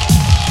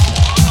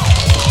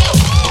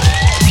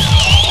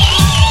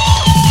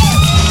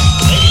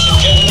 Ladies and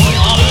gentlemen,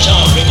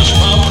 Bonzai is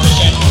proud to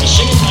present the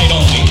single night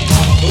only,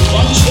 who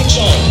runs the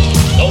song,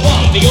 the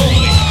one, the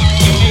only,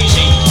 the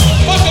amazing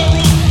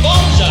Buckaroo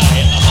Bonzai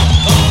in the Hong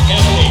Kong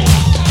Cafe.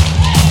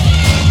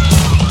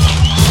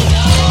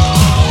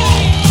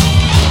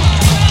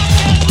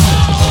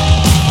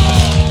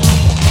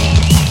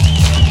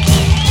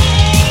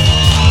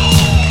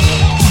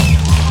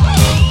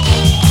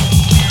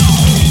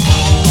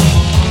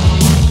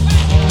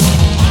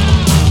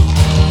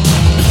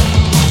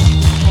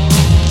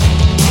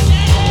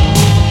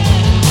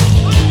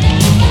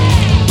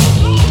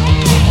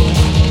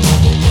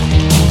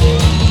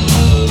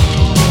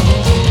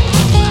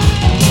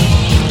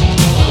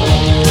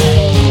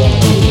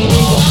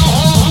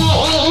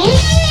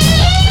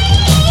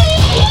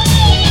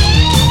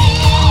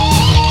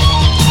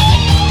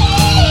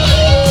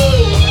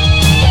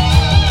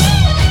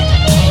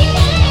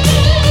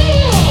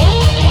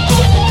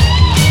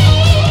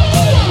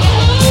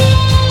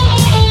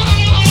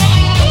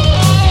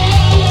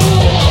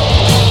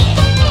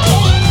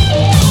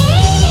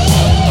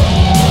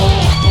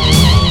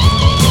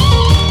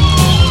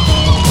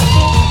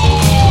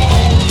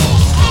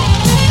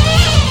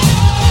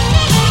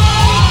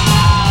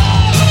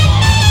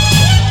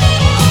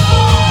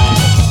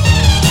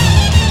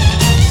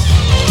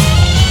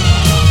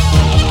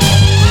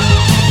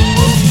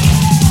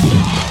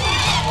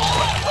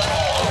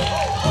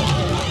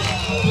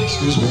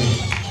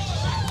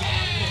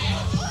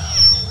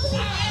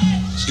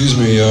 Excuse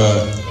me,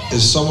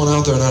 is someone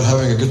out there not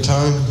having a good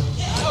time?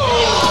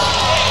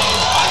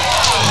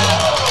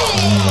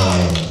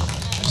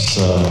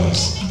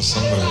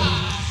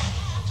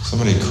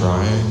 Somebody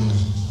crying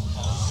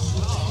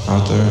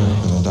out there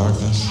in the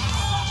darkness?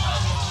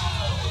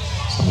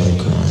 Somebody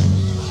crying.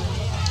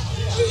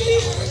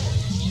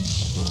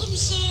 I'm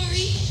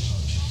sorry.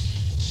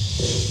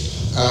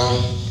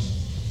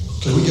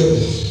 Can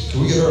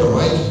we get her a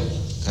mic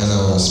and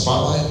a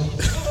spotlight?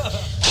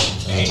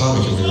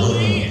 Tommy, can we run her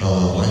a mic?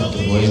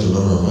 Can we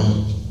run her a mic?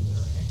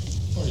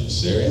 Are you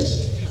serious?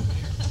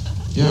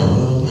 Yeah, run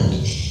her a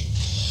mic.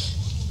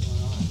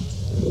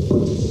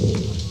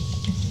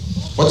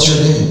 What's your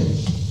name?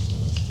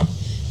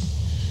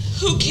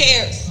 Who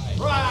cares?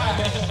 Well,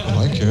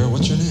 I care.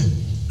 What's your name?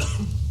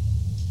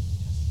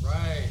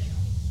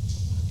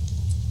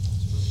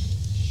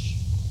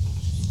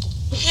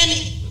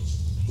 Penny.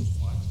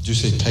 Did you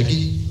say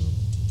Peggy?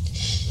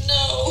 No,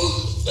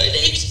 my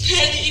name's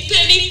Penny.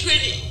 Penny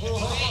Pretty.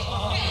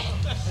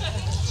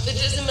 It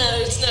doesn't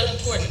matter. It's not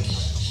important.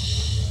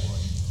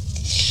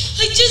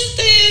 I just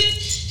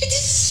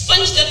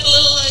sponged up a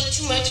little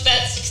too much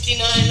fat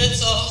 69.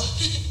 That's all.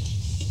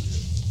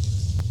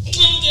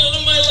 I'm down to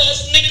my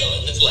last nickel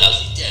in this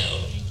lousy town.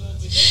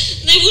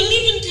 They wouldn't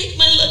even take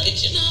my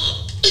luggage and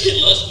hop. I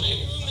lost my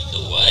room in the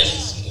Y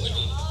this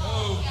morning.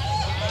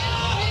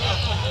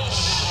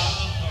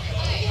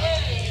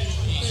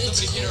 But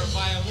it's cool.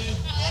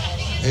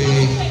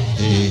 Hey,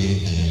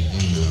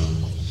 no.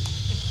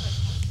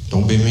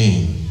 Don't be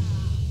mean.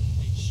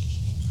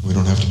 We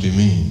don't have to be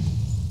mean.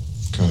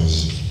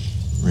 Because,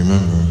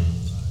 remember,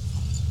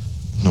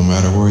 no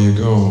matter where you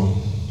go,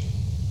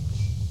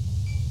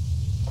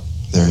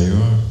 there you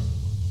are.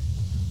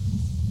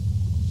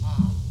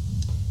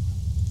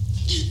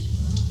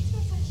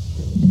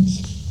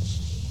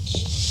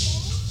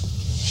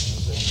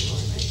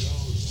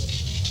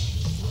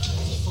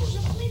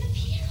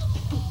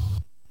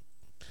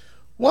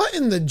 What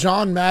in the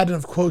John Madden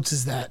of quotes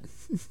is that?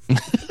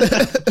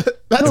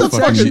 That's no, it's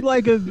actually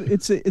like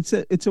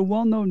it's a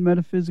well-known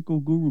metaphysical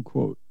guru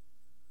quote.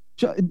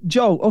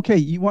 Joe, okay,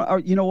 you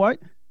know what?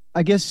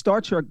 I guess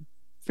Star Trek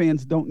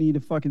fans don't need a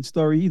fucking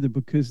story either,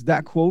 because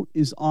that quote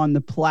is on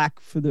the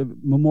plaque for the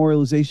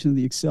memorialization of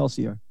the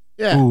Excelsior.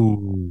 Yeah.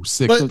 Ooh,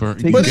 sick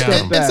burn. But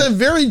it's a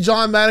very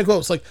John Madden quote.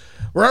 It's like,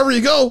 wherever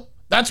you go,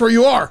 that's where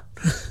you are.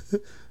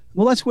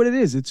 Well, that's what it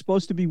is. It's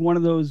supposed to be one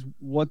of those,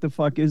 what the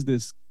fuck is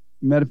this?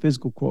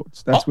 Metaphysical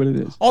quotes. That's what it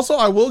is. Also,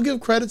 I will give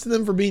credit to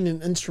them for being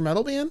an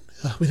instrumental band.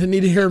 We didn't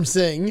need to hear him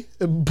sing,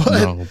 but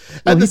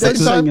at the same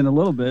time, singing a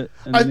little bit,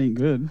 and it ain't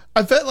good.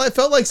 I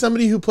felt like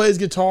somebody who plays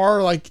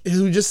guitar, like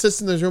who just sits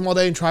in his room all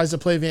day and tries to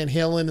play Van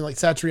Halen and like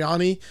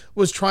Satriani,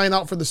 was trying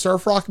out for the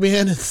surf rock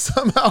band and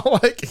somehow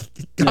like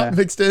got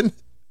mixed in.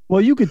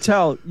 Well, you could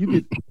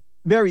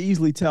very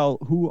easily tell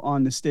who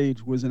on the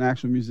stage was an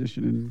actual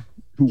musician and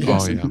who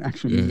wasn't an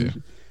actual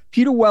musician.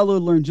 Peter Weller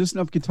learned just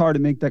enough guitar to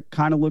make that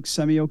kind of look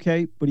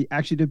semi-okay, but he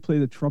actually did play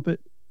the trumpet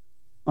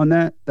on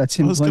that. That's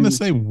him. I was going to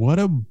say, what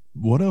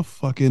a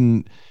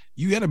fucking,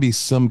 you got to be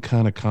some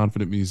kind of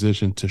confident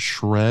musician to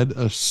shred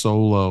a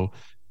solo,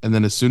 and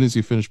then as soon as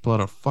you finish, pull out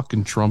a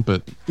fucking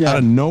trumpet out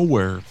of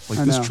nowhere. Like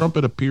this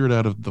trumpet appeared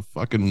out of the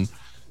fucking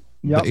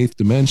the eighth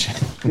dimension.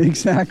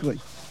 Exactly.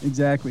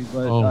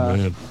 But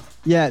man.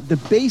 Yeah, the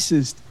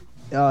bassist,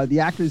 the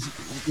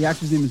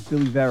actor's name is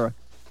Billy Vera,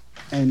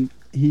 and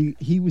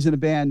he was in a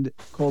band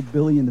called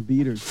Billy and the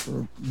Beaters for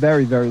a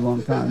very, very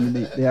long time. And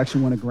they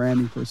actually won a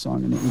Grammy for a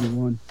song in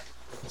 '81.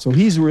 So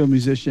he's a real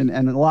musician,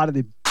 and a lot of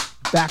the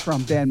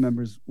background band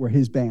members were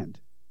his band.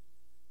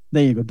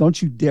 There you go.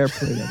 Don't you dare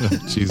play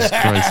that. Jesus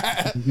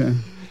Christ. Okay.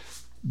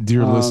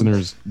 Dear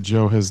listeners,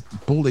 Joe has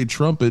pulled a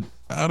trumpet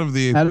out of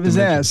his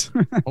ass.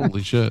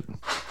 Holy shit.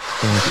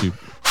 Thank you.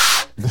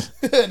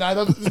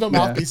 No, there's no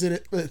mouthpiece in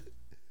it, but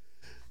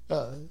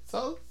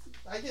so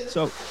I get it.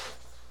 So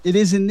it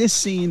is in this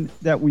scene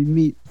that we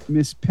meet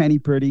Miss Penny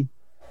Pretty,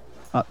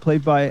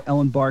 played by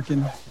Ellen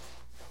Barkin.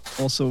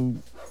 Also,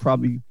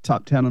 probably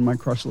top 10 on my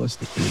crush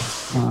list.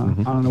 I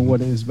don't know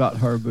what it is about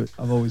her, but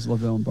I've always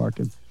loved Ellen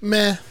Barkin.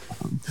 Meh.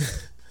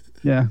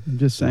 Yeah, I'm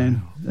just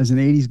saying. As an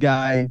 '80s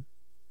guy,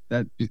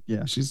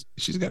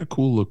 she's got a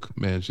cool look,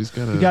 man. She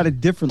got a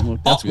different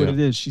look. That's what it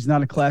is. She's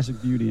not a classic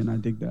beauty, and I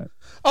dig that.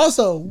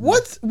 Also,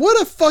 what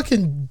a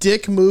fucking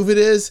dick move it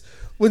is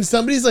when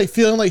somebody's like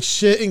feeling like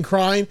shit and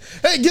crying.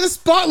 Hey, get a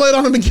spotlight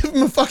on him and give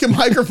him a fucking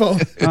microphone.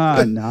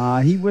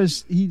 Nah,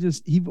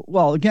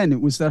 well, again, it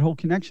was that whole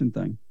connection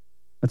thing.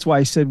 That's why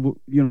I said,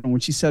 when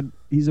she said,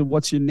 he said,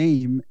 what's your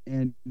name?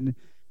 And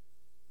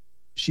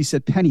she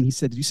said Penny. He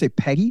said, did you say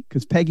Peggy?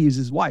 Because Peggy is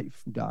his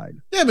wife who died.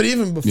 Yeah, but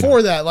even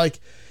before that, like,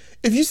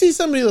 if you see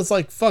somebody that's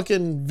like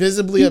fucking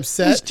visibly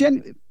upset.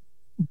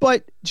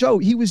 But Joe,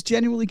 he was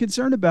genuinely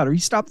concerned about her. He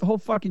stopped the whole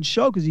fucking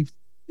show because he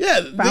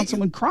found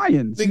someone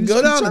crying. They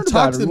go down and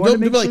talk to them.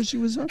 Be like,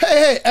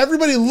 hey,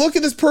 everybody, look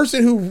at this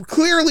person who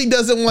clearly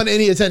doesn't want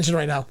any attention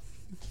right now.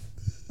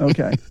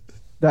 Okay.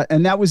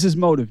 That was his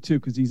motive too,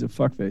 because he's a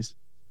fuckface.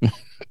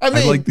 I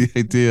mean, I like the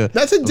idea.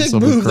 That's a dick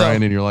someone move,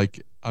 crying, though. and you're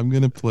like, I'm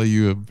gonna play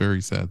you a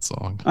very sad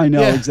song. I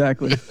know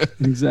exactly.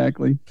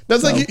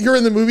 That's like you're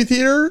in the movie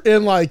theater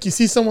and like you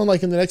see someone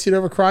like in the next seat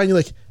over crying. You're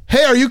like,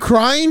 "Hey, are you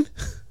crying?"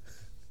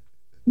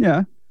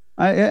 Yeah,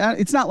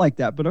 it's not like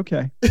that, but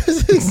okay.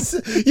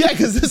 Yeah,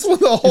 because this one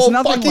the whole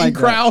fucking like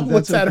crowd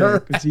looks at her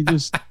because he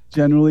just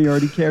generally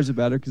already cares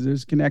about her because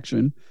there's a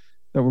connection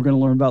that we're going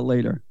to learn about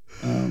later.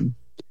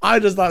 I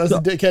just thought it was a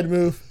dickhead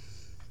move.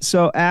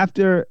 So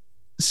after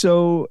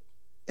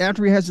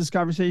he has this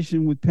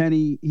conversation with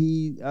Penny,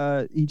 he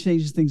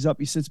changes things up.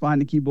 He sits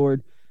behind the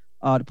keyboard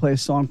to play a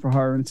song for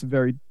her, and it's a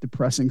very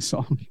depressing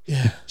song.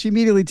 Yeah. She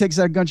immediately takes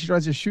out a gun. She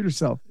tries to shoot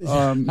herself.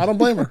 I don't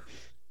blame her.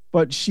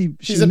 But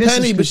she's a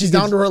penny, but she's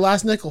down to her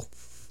last nickel.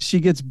 She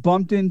gets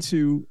bumped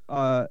into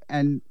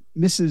and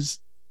misses.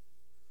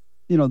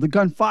 The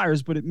gun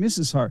fires, but it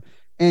misses her,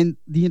 and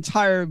the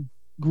entire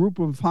group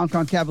of Hong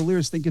Kong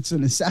Cavaliers think it's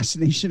an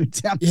assassination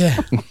attempt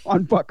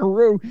on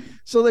Buckaroo,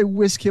 so they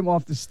whisk him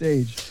off the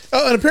stage.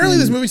 Oh, and apparently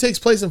this movie takes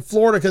place in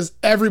Florida because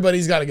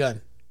everybody's got a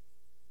gun.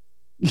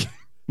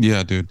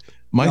 Yeah, dude.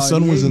 My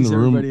son was in the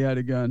room. Everybody had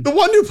a gun. The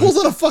one dude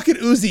pulls out a fucking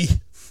Uzi.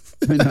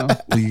 I know.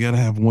 Well, you gotta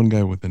have one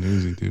guy with an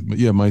Uzi, dude. But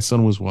yeah, my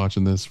son was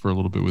watching this for a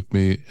little bit with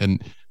me,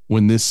 and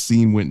when this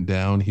scene went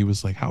down, he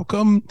was like, "How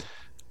come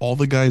all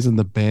the guys in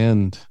the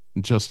band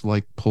just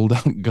like pulled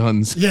out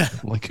guns?" Yeah,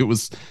 like it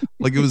was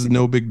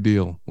no big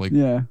deal. Like,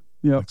 yeah,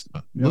 yeah.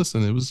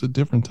 Listen, it was a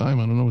different time.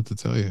 I don't know what to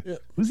tell you. Yeah.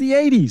 It was the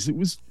 80s. It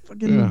was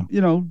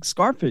fucking,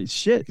 Scarface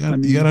shit.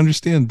 You gotta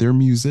understand, they're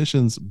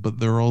musicians, but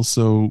they're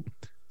also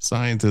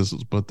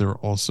scientists, but they're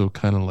also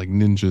kind of like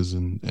ninjas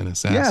and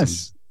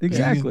assassins. Yes,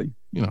 exactly.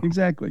 Yeah,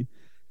 exactly.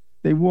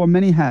 They wore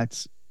many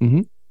hats.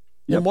 Mm-hmm.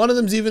 Yep. And one of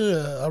them's even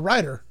a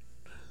writer.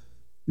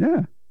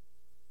 Yeah.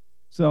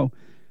 So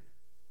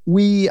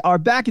we are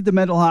back at the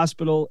mental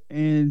hospital,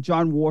 and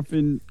John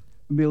Wharton,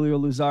 Emilio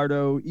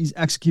Lizardo, he's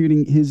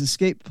executing his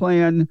escape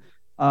plan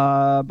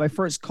by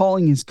first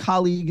calling his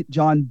colleague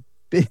John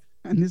Big,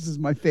 and this is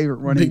my favorite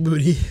running Big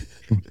Booty.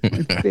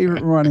 My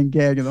favorite running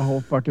gag in the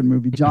whole fucking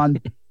movie.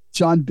 John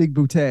Big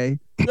Booty.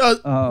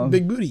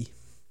 Big Booty.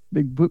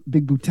 Big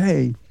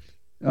Booty.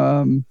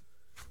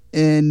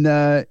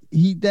 And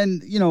he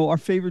then, our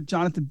favorite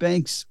Jonathan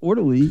Banks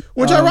orderly.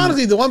 Which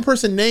ironically, the one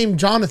person named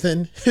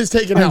Jonathan is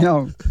taken out. I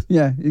know.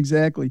 Yeah,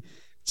 exactly.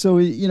 So,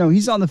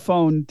 he's on the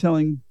phone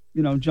telling,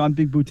 John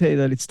Big Booty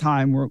that it's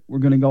time. We're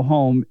going to go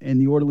home. And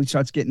the orderly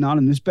starts getting on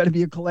him. There's better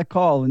be a collect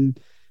call. And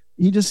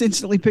he just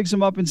instantly picks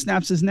him up and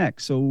snaps his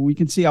neck. So we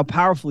can see how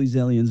powerful these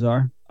aliens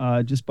are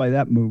just by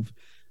that move.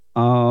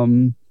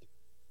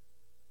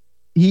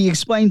 He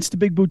explains to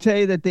Big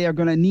Booty that they are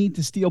going to need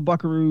to steal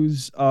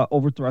Buckaroo's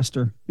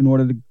overthruster in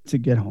order to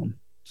get home.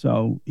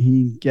 So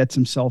he gets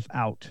himself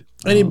out.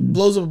 And he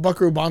blows up a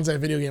Buckaroo Bonzai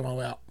video game on the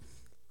way out.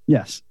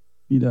 Yes,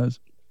 he does.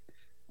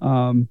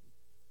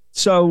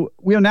 So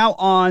we are now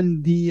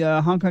on the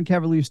Hong Kong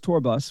Cavaliers tour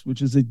bus,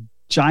 which is a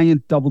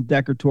giant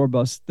double-decker tour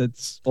bus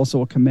that's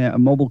also a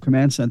mobile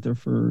command center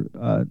for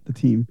the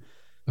team.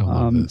 I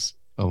love this.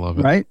 I love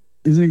it. Right?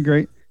 Isn't it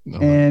great?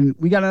 And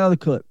we got another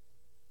clip.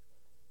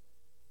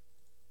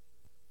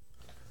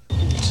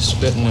 It's a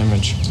spitting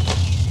image.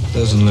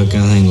 Doesn't look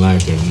anything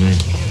like her to me.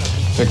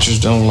 Pictures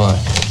don't lie.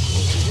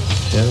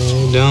 Hell,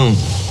 they don't.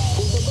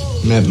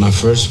 Met my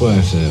first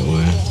wife that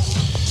way.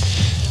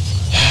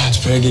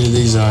 It's Peggy to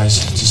these eyes.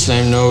 It's the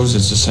same nose,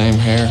 it's the same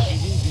hair.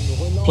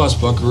 Plus,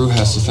 Buckaroo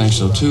has to think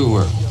so too,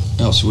 or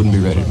else he wouldn't be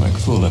ready to make a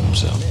fool of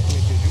himself.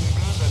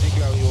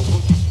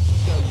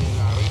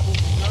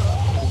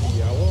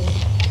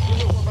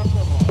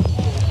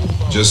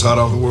 Just hot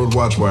off the World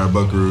Watch Wire,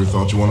 Buckaroo.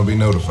 Thought you want to be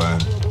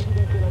notified.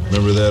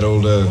 Remember that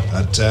old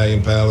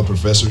Italian pal of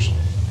Professor's?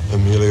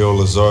 Emilio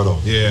Lizardo.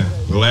 Yeah.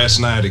 Well, last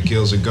night he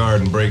kills a guard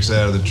and breaks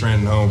out of the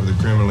Trenton home for the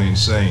criminally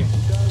insane.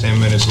 10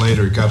 minutes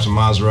later, he cops a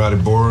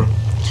Maserati Bora,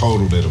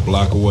 totaled it a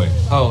block away.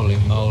 Holy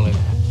moly.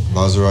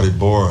 Maserati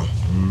Bora.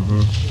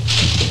 Mm-hmm.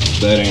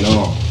 That ain't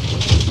all.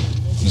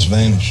 He's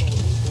vanished.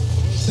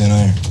 Thin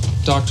air.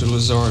 Dr.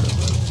 Lizardo.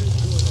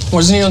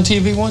 Wasn't he on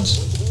TV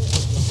once?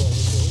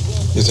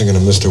 You're thinking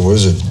of Mr.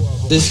 Wizard.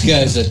 This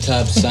guy's a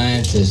top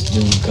scientist,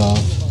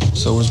 Dudikoff.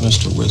 So was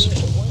Mr. Wizard.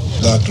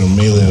 Dr.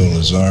 Emilio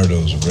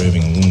Lizardo's a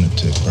raving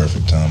lunatic,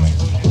 Perfect Tommy.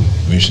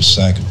 Vicious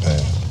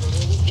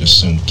psychopath.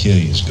 Just soon kill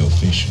you as go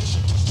fishing.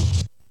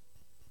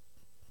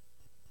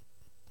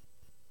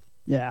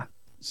 Yeah.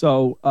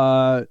 So,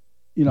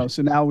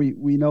 so now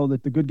we know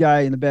that the good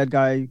guy and the bad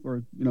guy,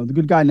 or, the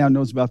good guy now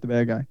knows about the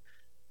bad guy.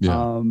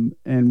 Yeah.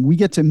 And we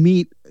get to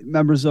meet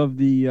members of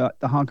the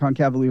Hong Kong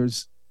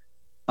Cavaliers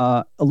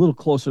a little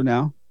closer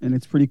now, and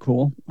it's pretty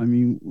cool. I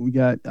mean, we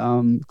got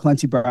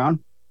Clancy Brown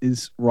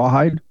is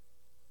Rawhide.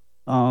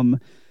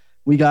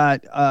 We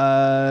got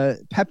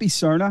Pepe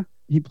Serna.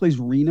 He plays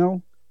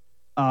Reno.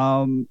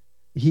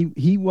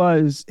 He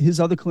was, his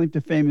other claim to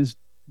fame is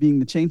being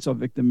the chainsaw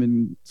victim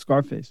in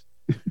Scarface.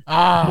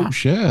 Oh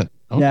shit!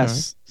 Okay.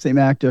 Yes, same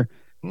actor.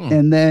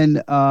 And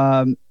then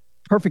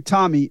Perfect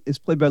Tommy is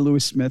played by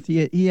Lewis Smith.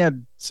 He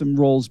had some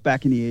roles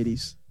back in the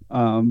 80s.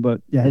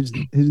 But yeah,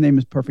 his name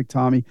is Perfect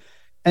Tommy,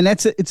 and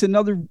it's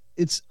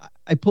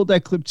I pulled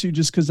that clip too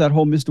just because that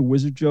whole Mr.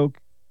 Wizard joke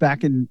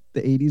back in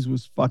the 80s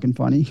was fucking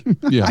funny.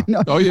 Yeah. I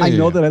know. I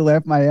know that I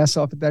laughed my ass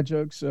off at that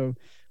joke. So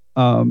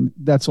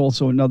that's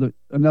also another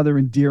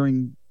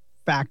endearing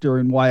factor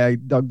in why I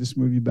dug this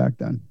movie back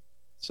then.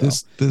 So.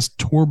 This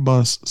tour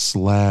bus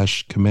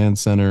 / command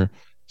center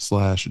 /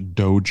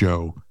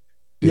 dojo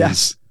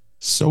is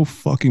so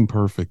fucking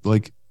perfect.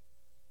 Like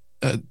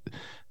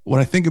when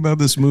I think about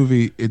this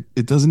movie,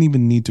 it doesn't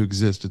even need to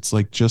exist. It's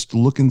like just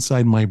look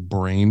inside my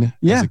brain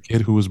as a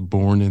kid who was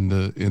born in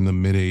the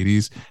mid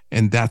 80s,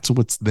 and that's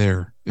what's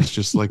there. It's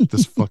just like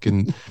this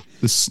fucking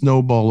this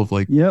snowball of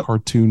like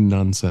cartoon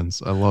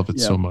nonsense. I love it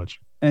so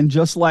much. And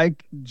just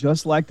like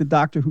the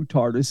Doctor Who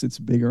TARDIS, it's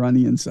bigger on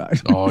the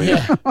inside. Oh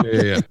yeah.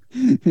 Yeah.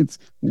 It's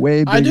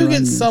way bigger. I do get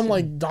on the some inside.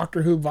 like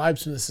Doctor Who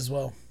vibes from this as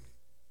well.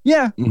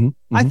 Yeah. Mm-hmm.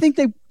 I think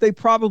they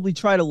probably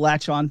try to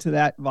latch on to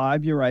that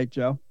vibe. You're right,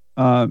 Joe.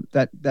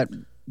 That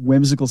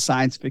whimsical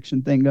science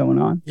fiction thing going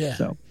on. Yeah.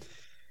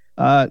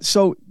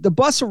 So the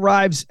bus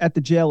arrives at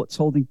the jail. It's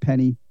holding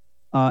Penny,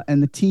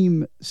 and the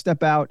team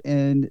step out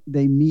and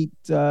they meet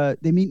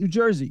New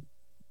Jersey.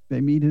 They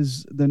meet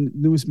the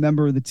newest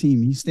member of the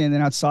team. He's standing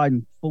outside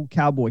in full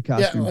cowboy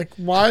costume. Yeah, like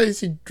why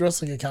is he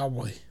dressed like a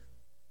cowboy?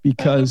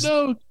 Because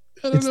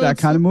it's that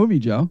kind of movie,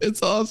 Joe.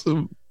 It's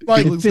awesome.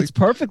 Like it fits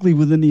perfectly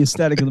within the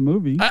aesthetic of the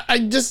movie.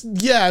 I'm just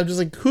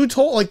like, who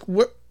told, like,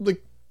 what,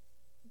 like,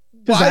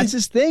 because that's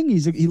his thing.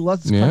 He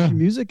loves country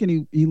music,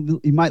 and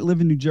he might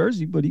live in New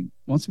Jersey, but he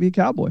wants to be a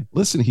cowboy.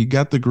 Listen, he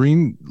got the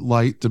green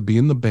light to be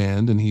in the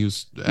band, and he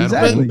was at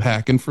home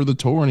packing for the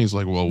tour, and he's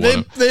like, "Well, what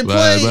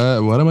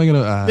am I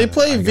gonna?" They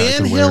play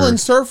Van Halen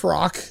surf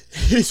rock.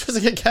 He's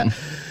just like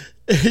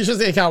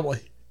a cowboy.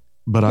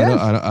 But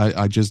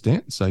I just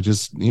dance.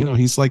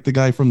 He's like the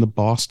guy from the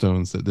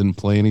Bosstones that didn't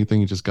play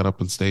anything. He just got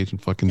up on stage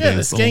and fucking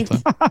danced the whole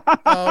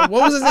time.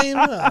 What was his name?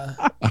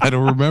 I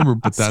don't remember,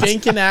 but that's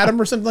Skankin' Adam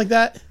or something like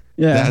that.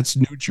 Yeah, that's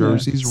New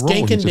Jersey's role.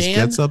 He just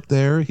gets up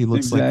there. He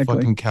looks like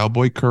fucking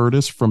Cowboy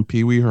Curtis from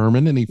Pee Wee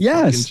Herman, and he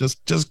fucking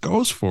just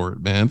goes for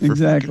it, man.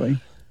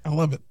 I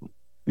love it.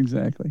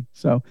 Exactly.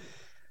 So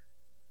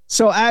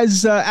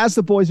as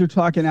the boys are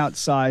talking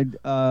outside,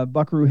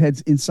 Buckaroo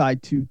heads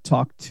inside to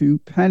talk to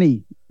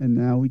Penny, and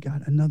now we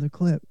got another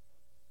clip.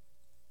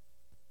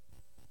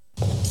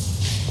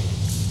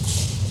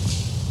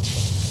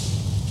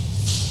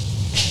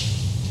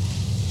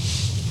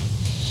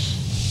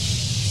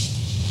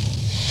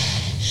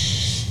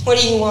 What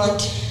do you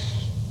want?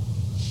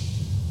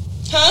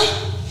 Huh?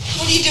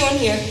 What are you doing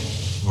here?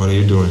 What are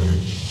you doing here?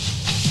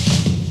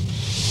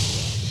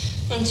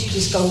 Why don't you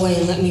just go away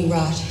and let me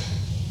rot?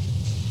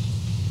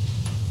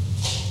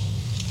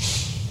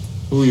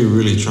 Who were you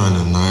really trying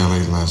to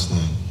annihilate last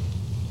night?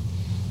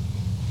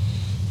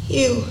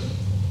 You.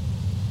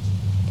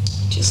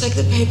 Just like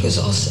the papers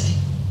all say.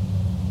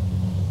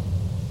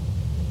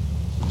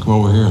 Come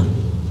over here.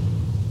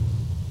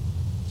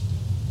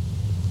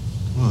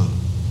 Come on.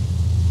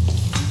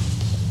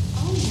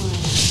 Oh my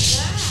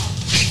God.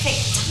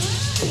 Perfect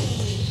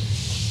timing.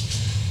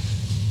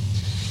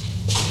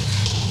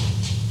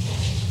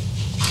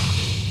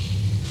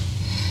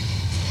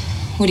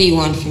 What do you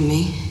want from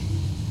me?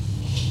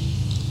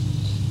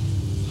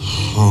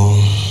 Oh,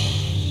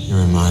 you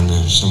remind me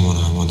of someone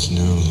I once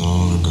knew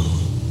long ago.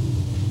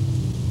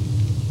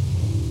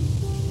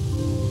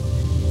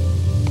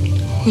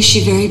 Was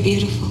she very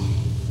beautiful?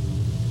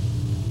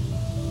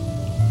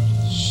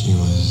 She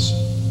was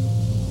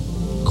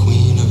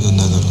Queen of the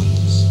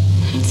Netherlands.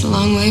 That's a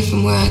long way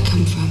from where I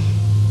come from.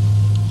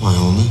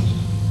 Wyoming?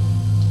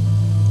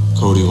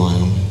 Cody,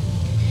 Wyoming?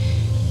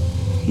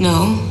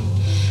 No,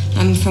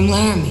 I'm from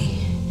Laramie.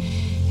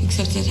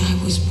 Except that I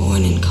was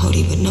born in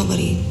Cody, but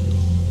nobody...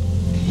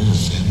 You have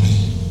family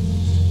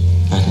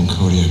back in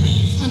Cody, I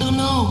mean. I don't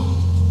know.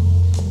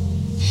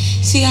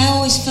 See, I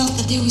always felt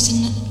that there was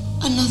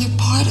another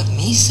part of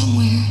me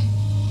somewhere.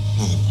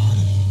 Another part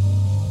of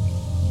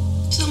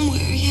you?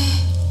 Somewhere, yeah.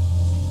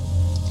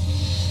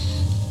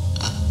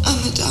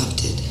 I'm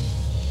adopted.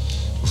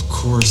 Of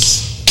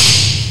course.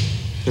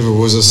 If it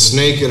was a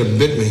snake, it'd have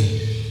bit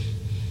me.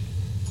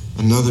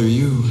 Another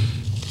you.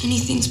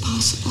 Anything's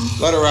possible.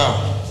 Let her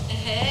out.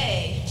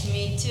 Hey,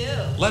 me too.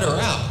 Let her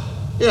out.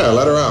 Yeah,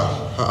 let her out.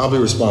 I'll be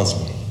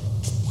responsible.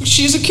 Well,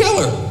 she's a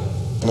killer.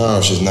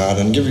 No, she's not.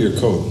 And give her your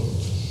coat.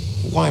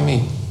 Why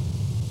me?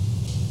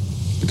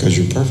 Because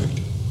you're perfect.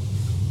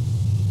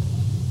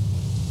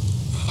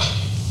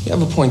 You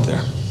have a point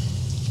there.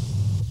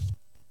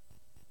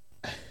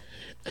 I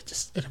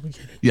don't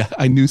get it. Yeah,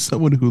 I knew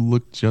someone who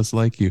looked just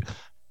like you.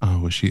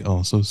 Was she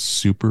also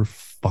super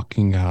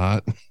fucking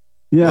hot?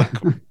 Yeah,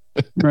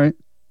 right.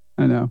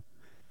 I know.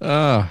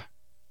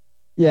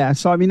 Yeah,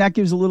 so I mean that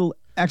gives a little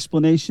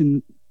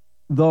explanation,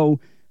 though.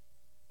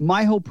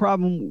 My whole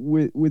problem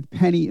with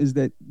Penny is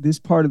that this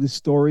part of the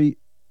story,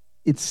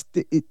 it's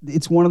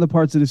one of the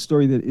parts of the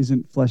story that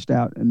isn't fleshed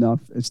out enough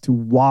as to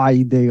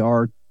why they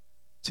are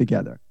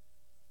together,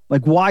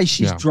 like why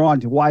she's drawn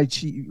to, why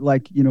she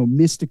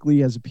mystically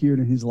has appeared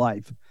in his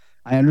life.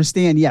 I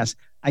understand. Yes,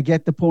 I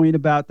get the point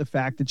about the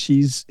fact that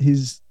she's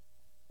his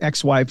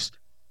ex-wife's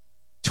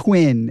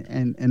twin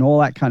and all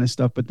that kind of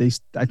stuff. But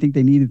I think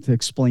they needed to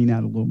explain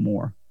that a little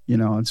more. You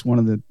know, it's one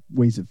of the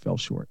ways it fell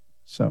short.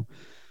 So,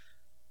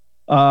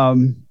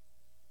 crap.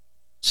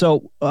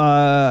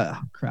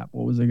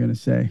 What was I going to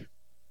say? I'm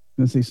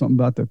going to say something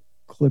about the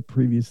clip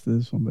previous to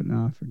this one, but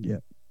now I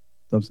forget.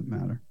 Doesn't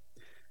matter.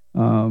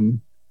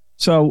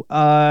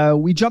 So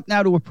we jump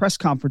now to a press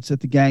conference that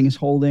the gang is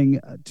holding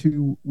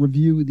to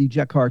review the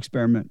jet car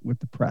experiment with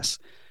the press.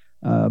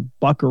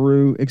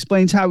 Buckaroo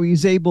explains how he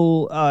was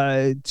able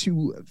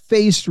to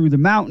phase through the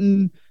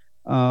mountain.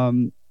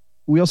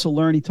 We also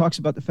learn he talks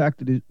about the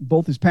fact that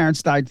both his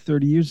parents died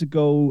 30 years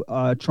ago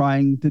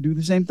trying to do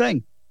the same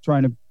thing,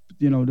 trying to,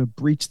 to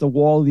breach the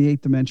wall of the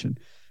eighth dimension.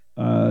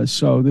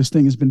 So this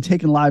thing has been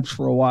taking lives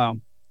for a while.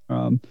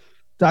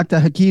 Dr.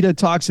 Hakita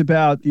talks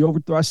about the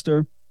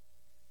overthruster,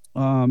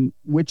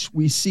 which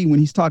we see when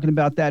he's talking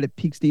about that, it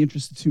piques the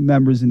interest of two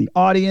members in the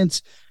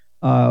audience.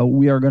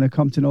 We are going to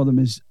come to know them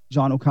as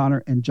John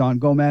O'Connor and John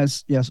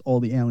Gomez. Yes, all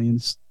the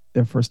aliens,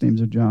 their first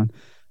names are John.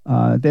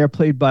 They are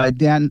played by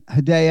Dan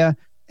Hedaya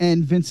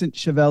and Vincent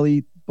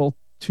Schiavelli, both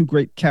two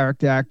great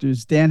character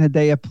actors. Dan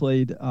Hedaya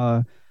played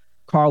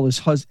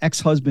Carla's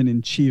ex-husband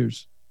in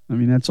Cheers. I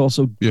mean, that's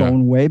also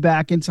going way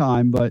back in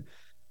time, but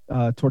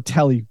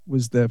Tortelli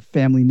was the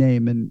family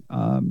name, and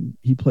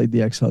he played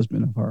the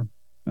ex-husband of her.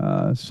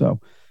 So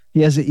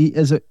he's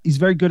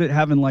very good at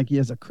having, he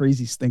has a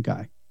crazy stink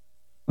eye.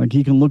 Like,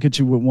 he can look at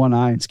you with one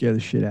eye and scare the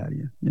shit out of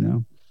you,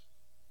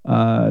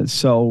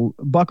 So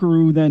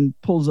Buckaroo then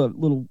pulls a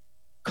little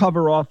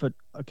cover off a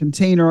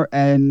container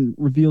and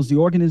reveals the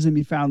organism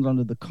he found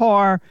under the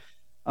car.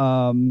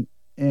 And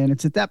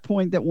it's at that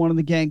point that one of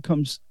the gang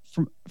comes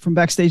from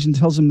backstage and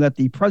tells him that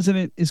the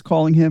president is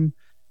calling him.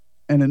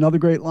 And another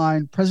great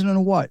line, president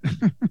of what?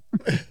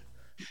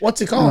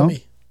 What's he calling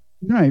me?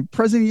 Right,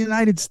 president of the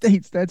United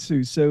States, that's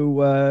who.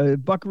 So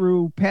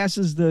Buckaroo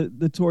passes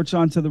the torch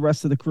on to the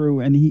rest of the crew,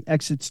 and he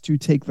exits to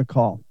take the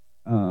call.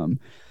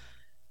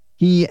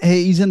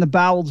 He's in the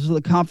bowels of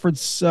the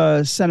conference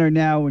center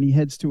now, and he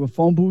heads to a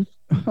phone booth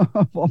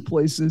of all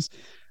places.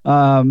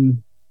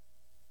 And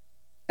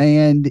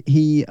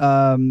he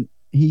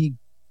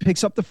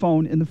picks up the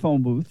phone in the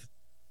phone booth,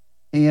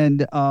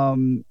 and now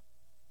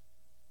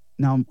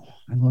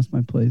I lost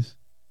my place.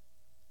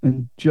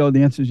 And Joe,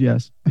 the answer is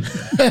yes.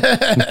 Okay,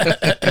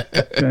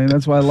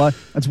 that's why I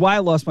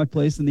lost my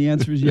place, and the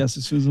answer is yes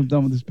as soon as I'm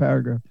done with this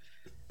paragraph.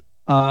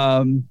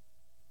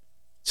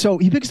 So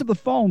he picks up the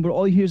phone, but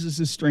all he hears is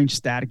this strange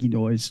staticky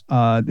noise.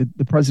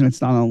 The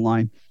president's not on the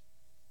line.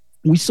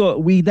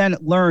 We then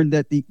learned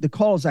that the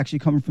call is actually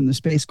coming from the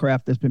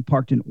spacecraft that's been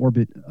parked in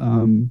orbit,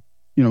 kind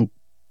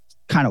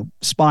of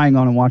spying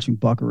on and watching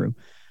Buckaroo.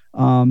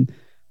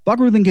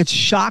 Buckaroo then gets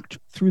shocked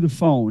through the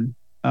phone,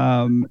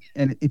 and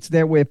it's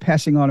their way of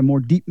passing on a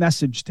more deep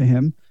message to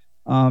him.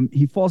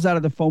 He falls out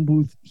of the phone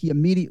booth. He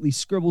immediately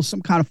scribbles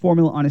some kind of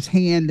formula on his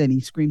hand, and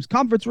he screams,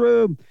 "Conference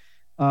room!"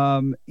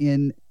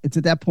 And it's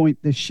at that point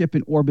the ship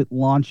in orbit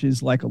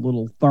launches like a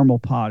little thermal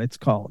pod, it's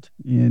called.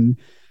 And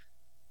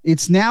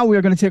it's now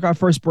we're going to take our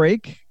first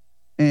break,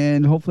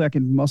 and hopefully I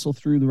can muscle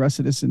through the rest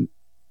of this in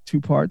 2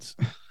 parts.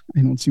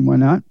 I don't see why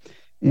not.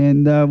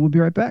 And we'll be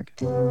right back.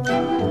 Do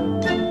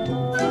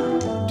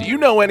you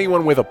know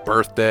anyone with a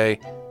birthday?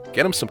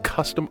 Get them some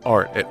custom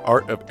art at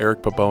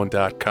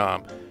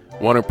artofericpabone.com.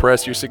 Want to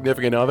impress your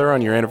significant other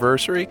on your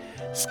anniversary?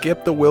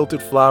 Skip the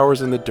wilted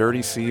flowers and the dirty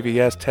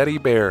CVS teddy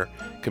bear.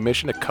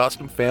 Commission a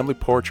custom family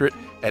portrait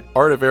at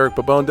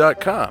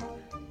artofericpabone.com.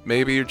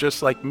 Maybe you're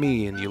just like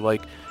me and you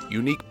like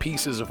unique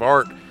pieces of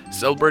art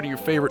celebrating your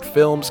favorite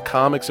films,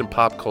 comics, and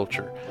pop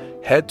culture.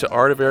 Head to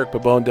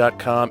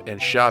artofericpabone.com and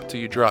shop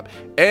till you drop.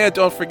 And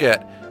don't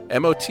forget,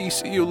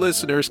 MOTCU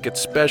listeners get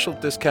special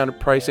discounted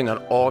pricing on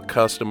all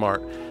custom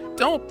art.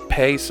 Don't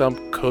pay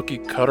some cookie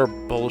cutter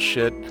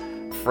bullshit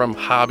from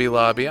Hobby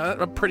Lobby.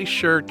 I'm pretty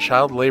sure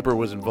child labor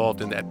was involved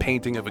in that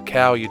painting of a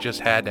cow you just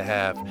had to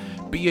have.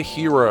 Be a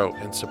hero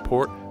and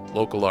support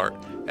local art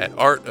at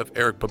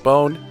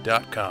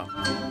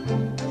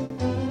artofericpabone.com.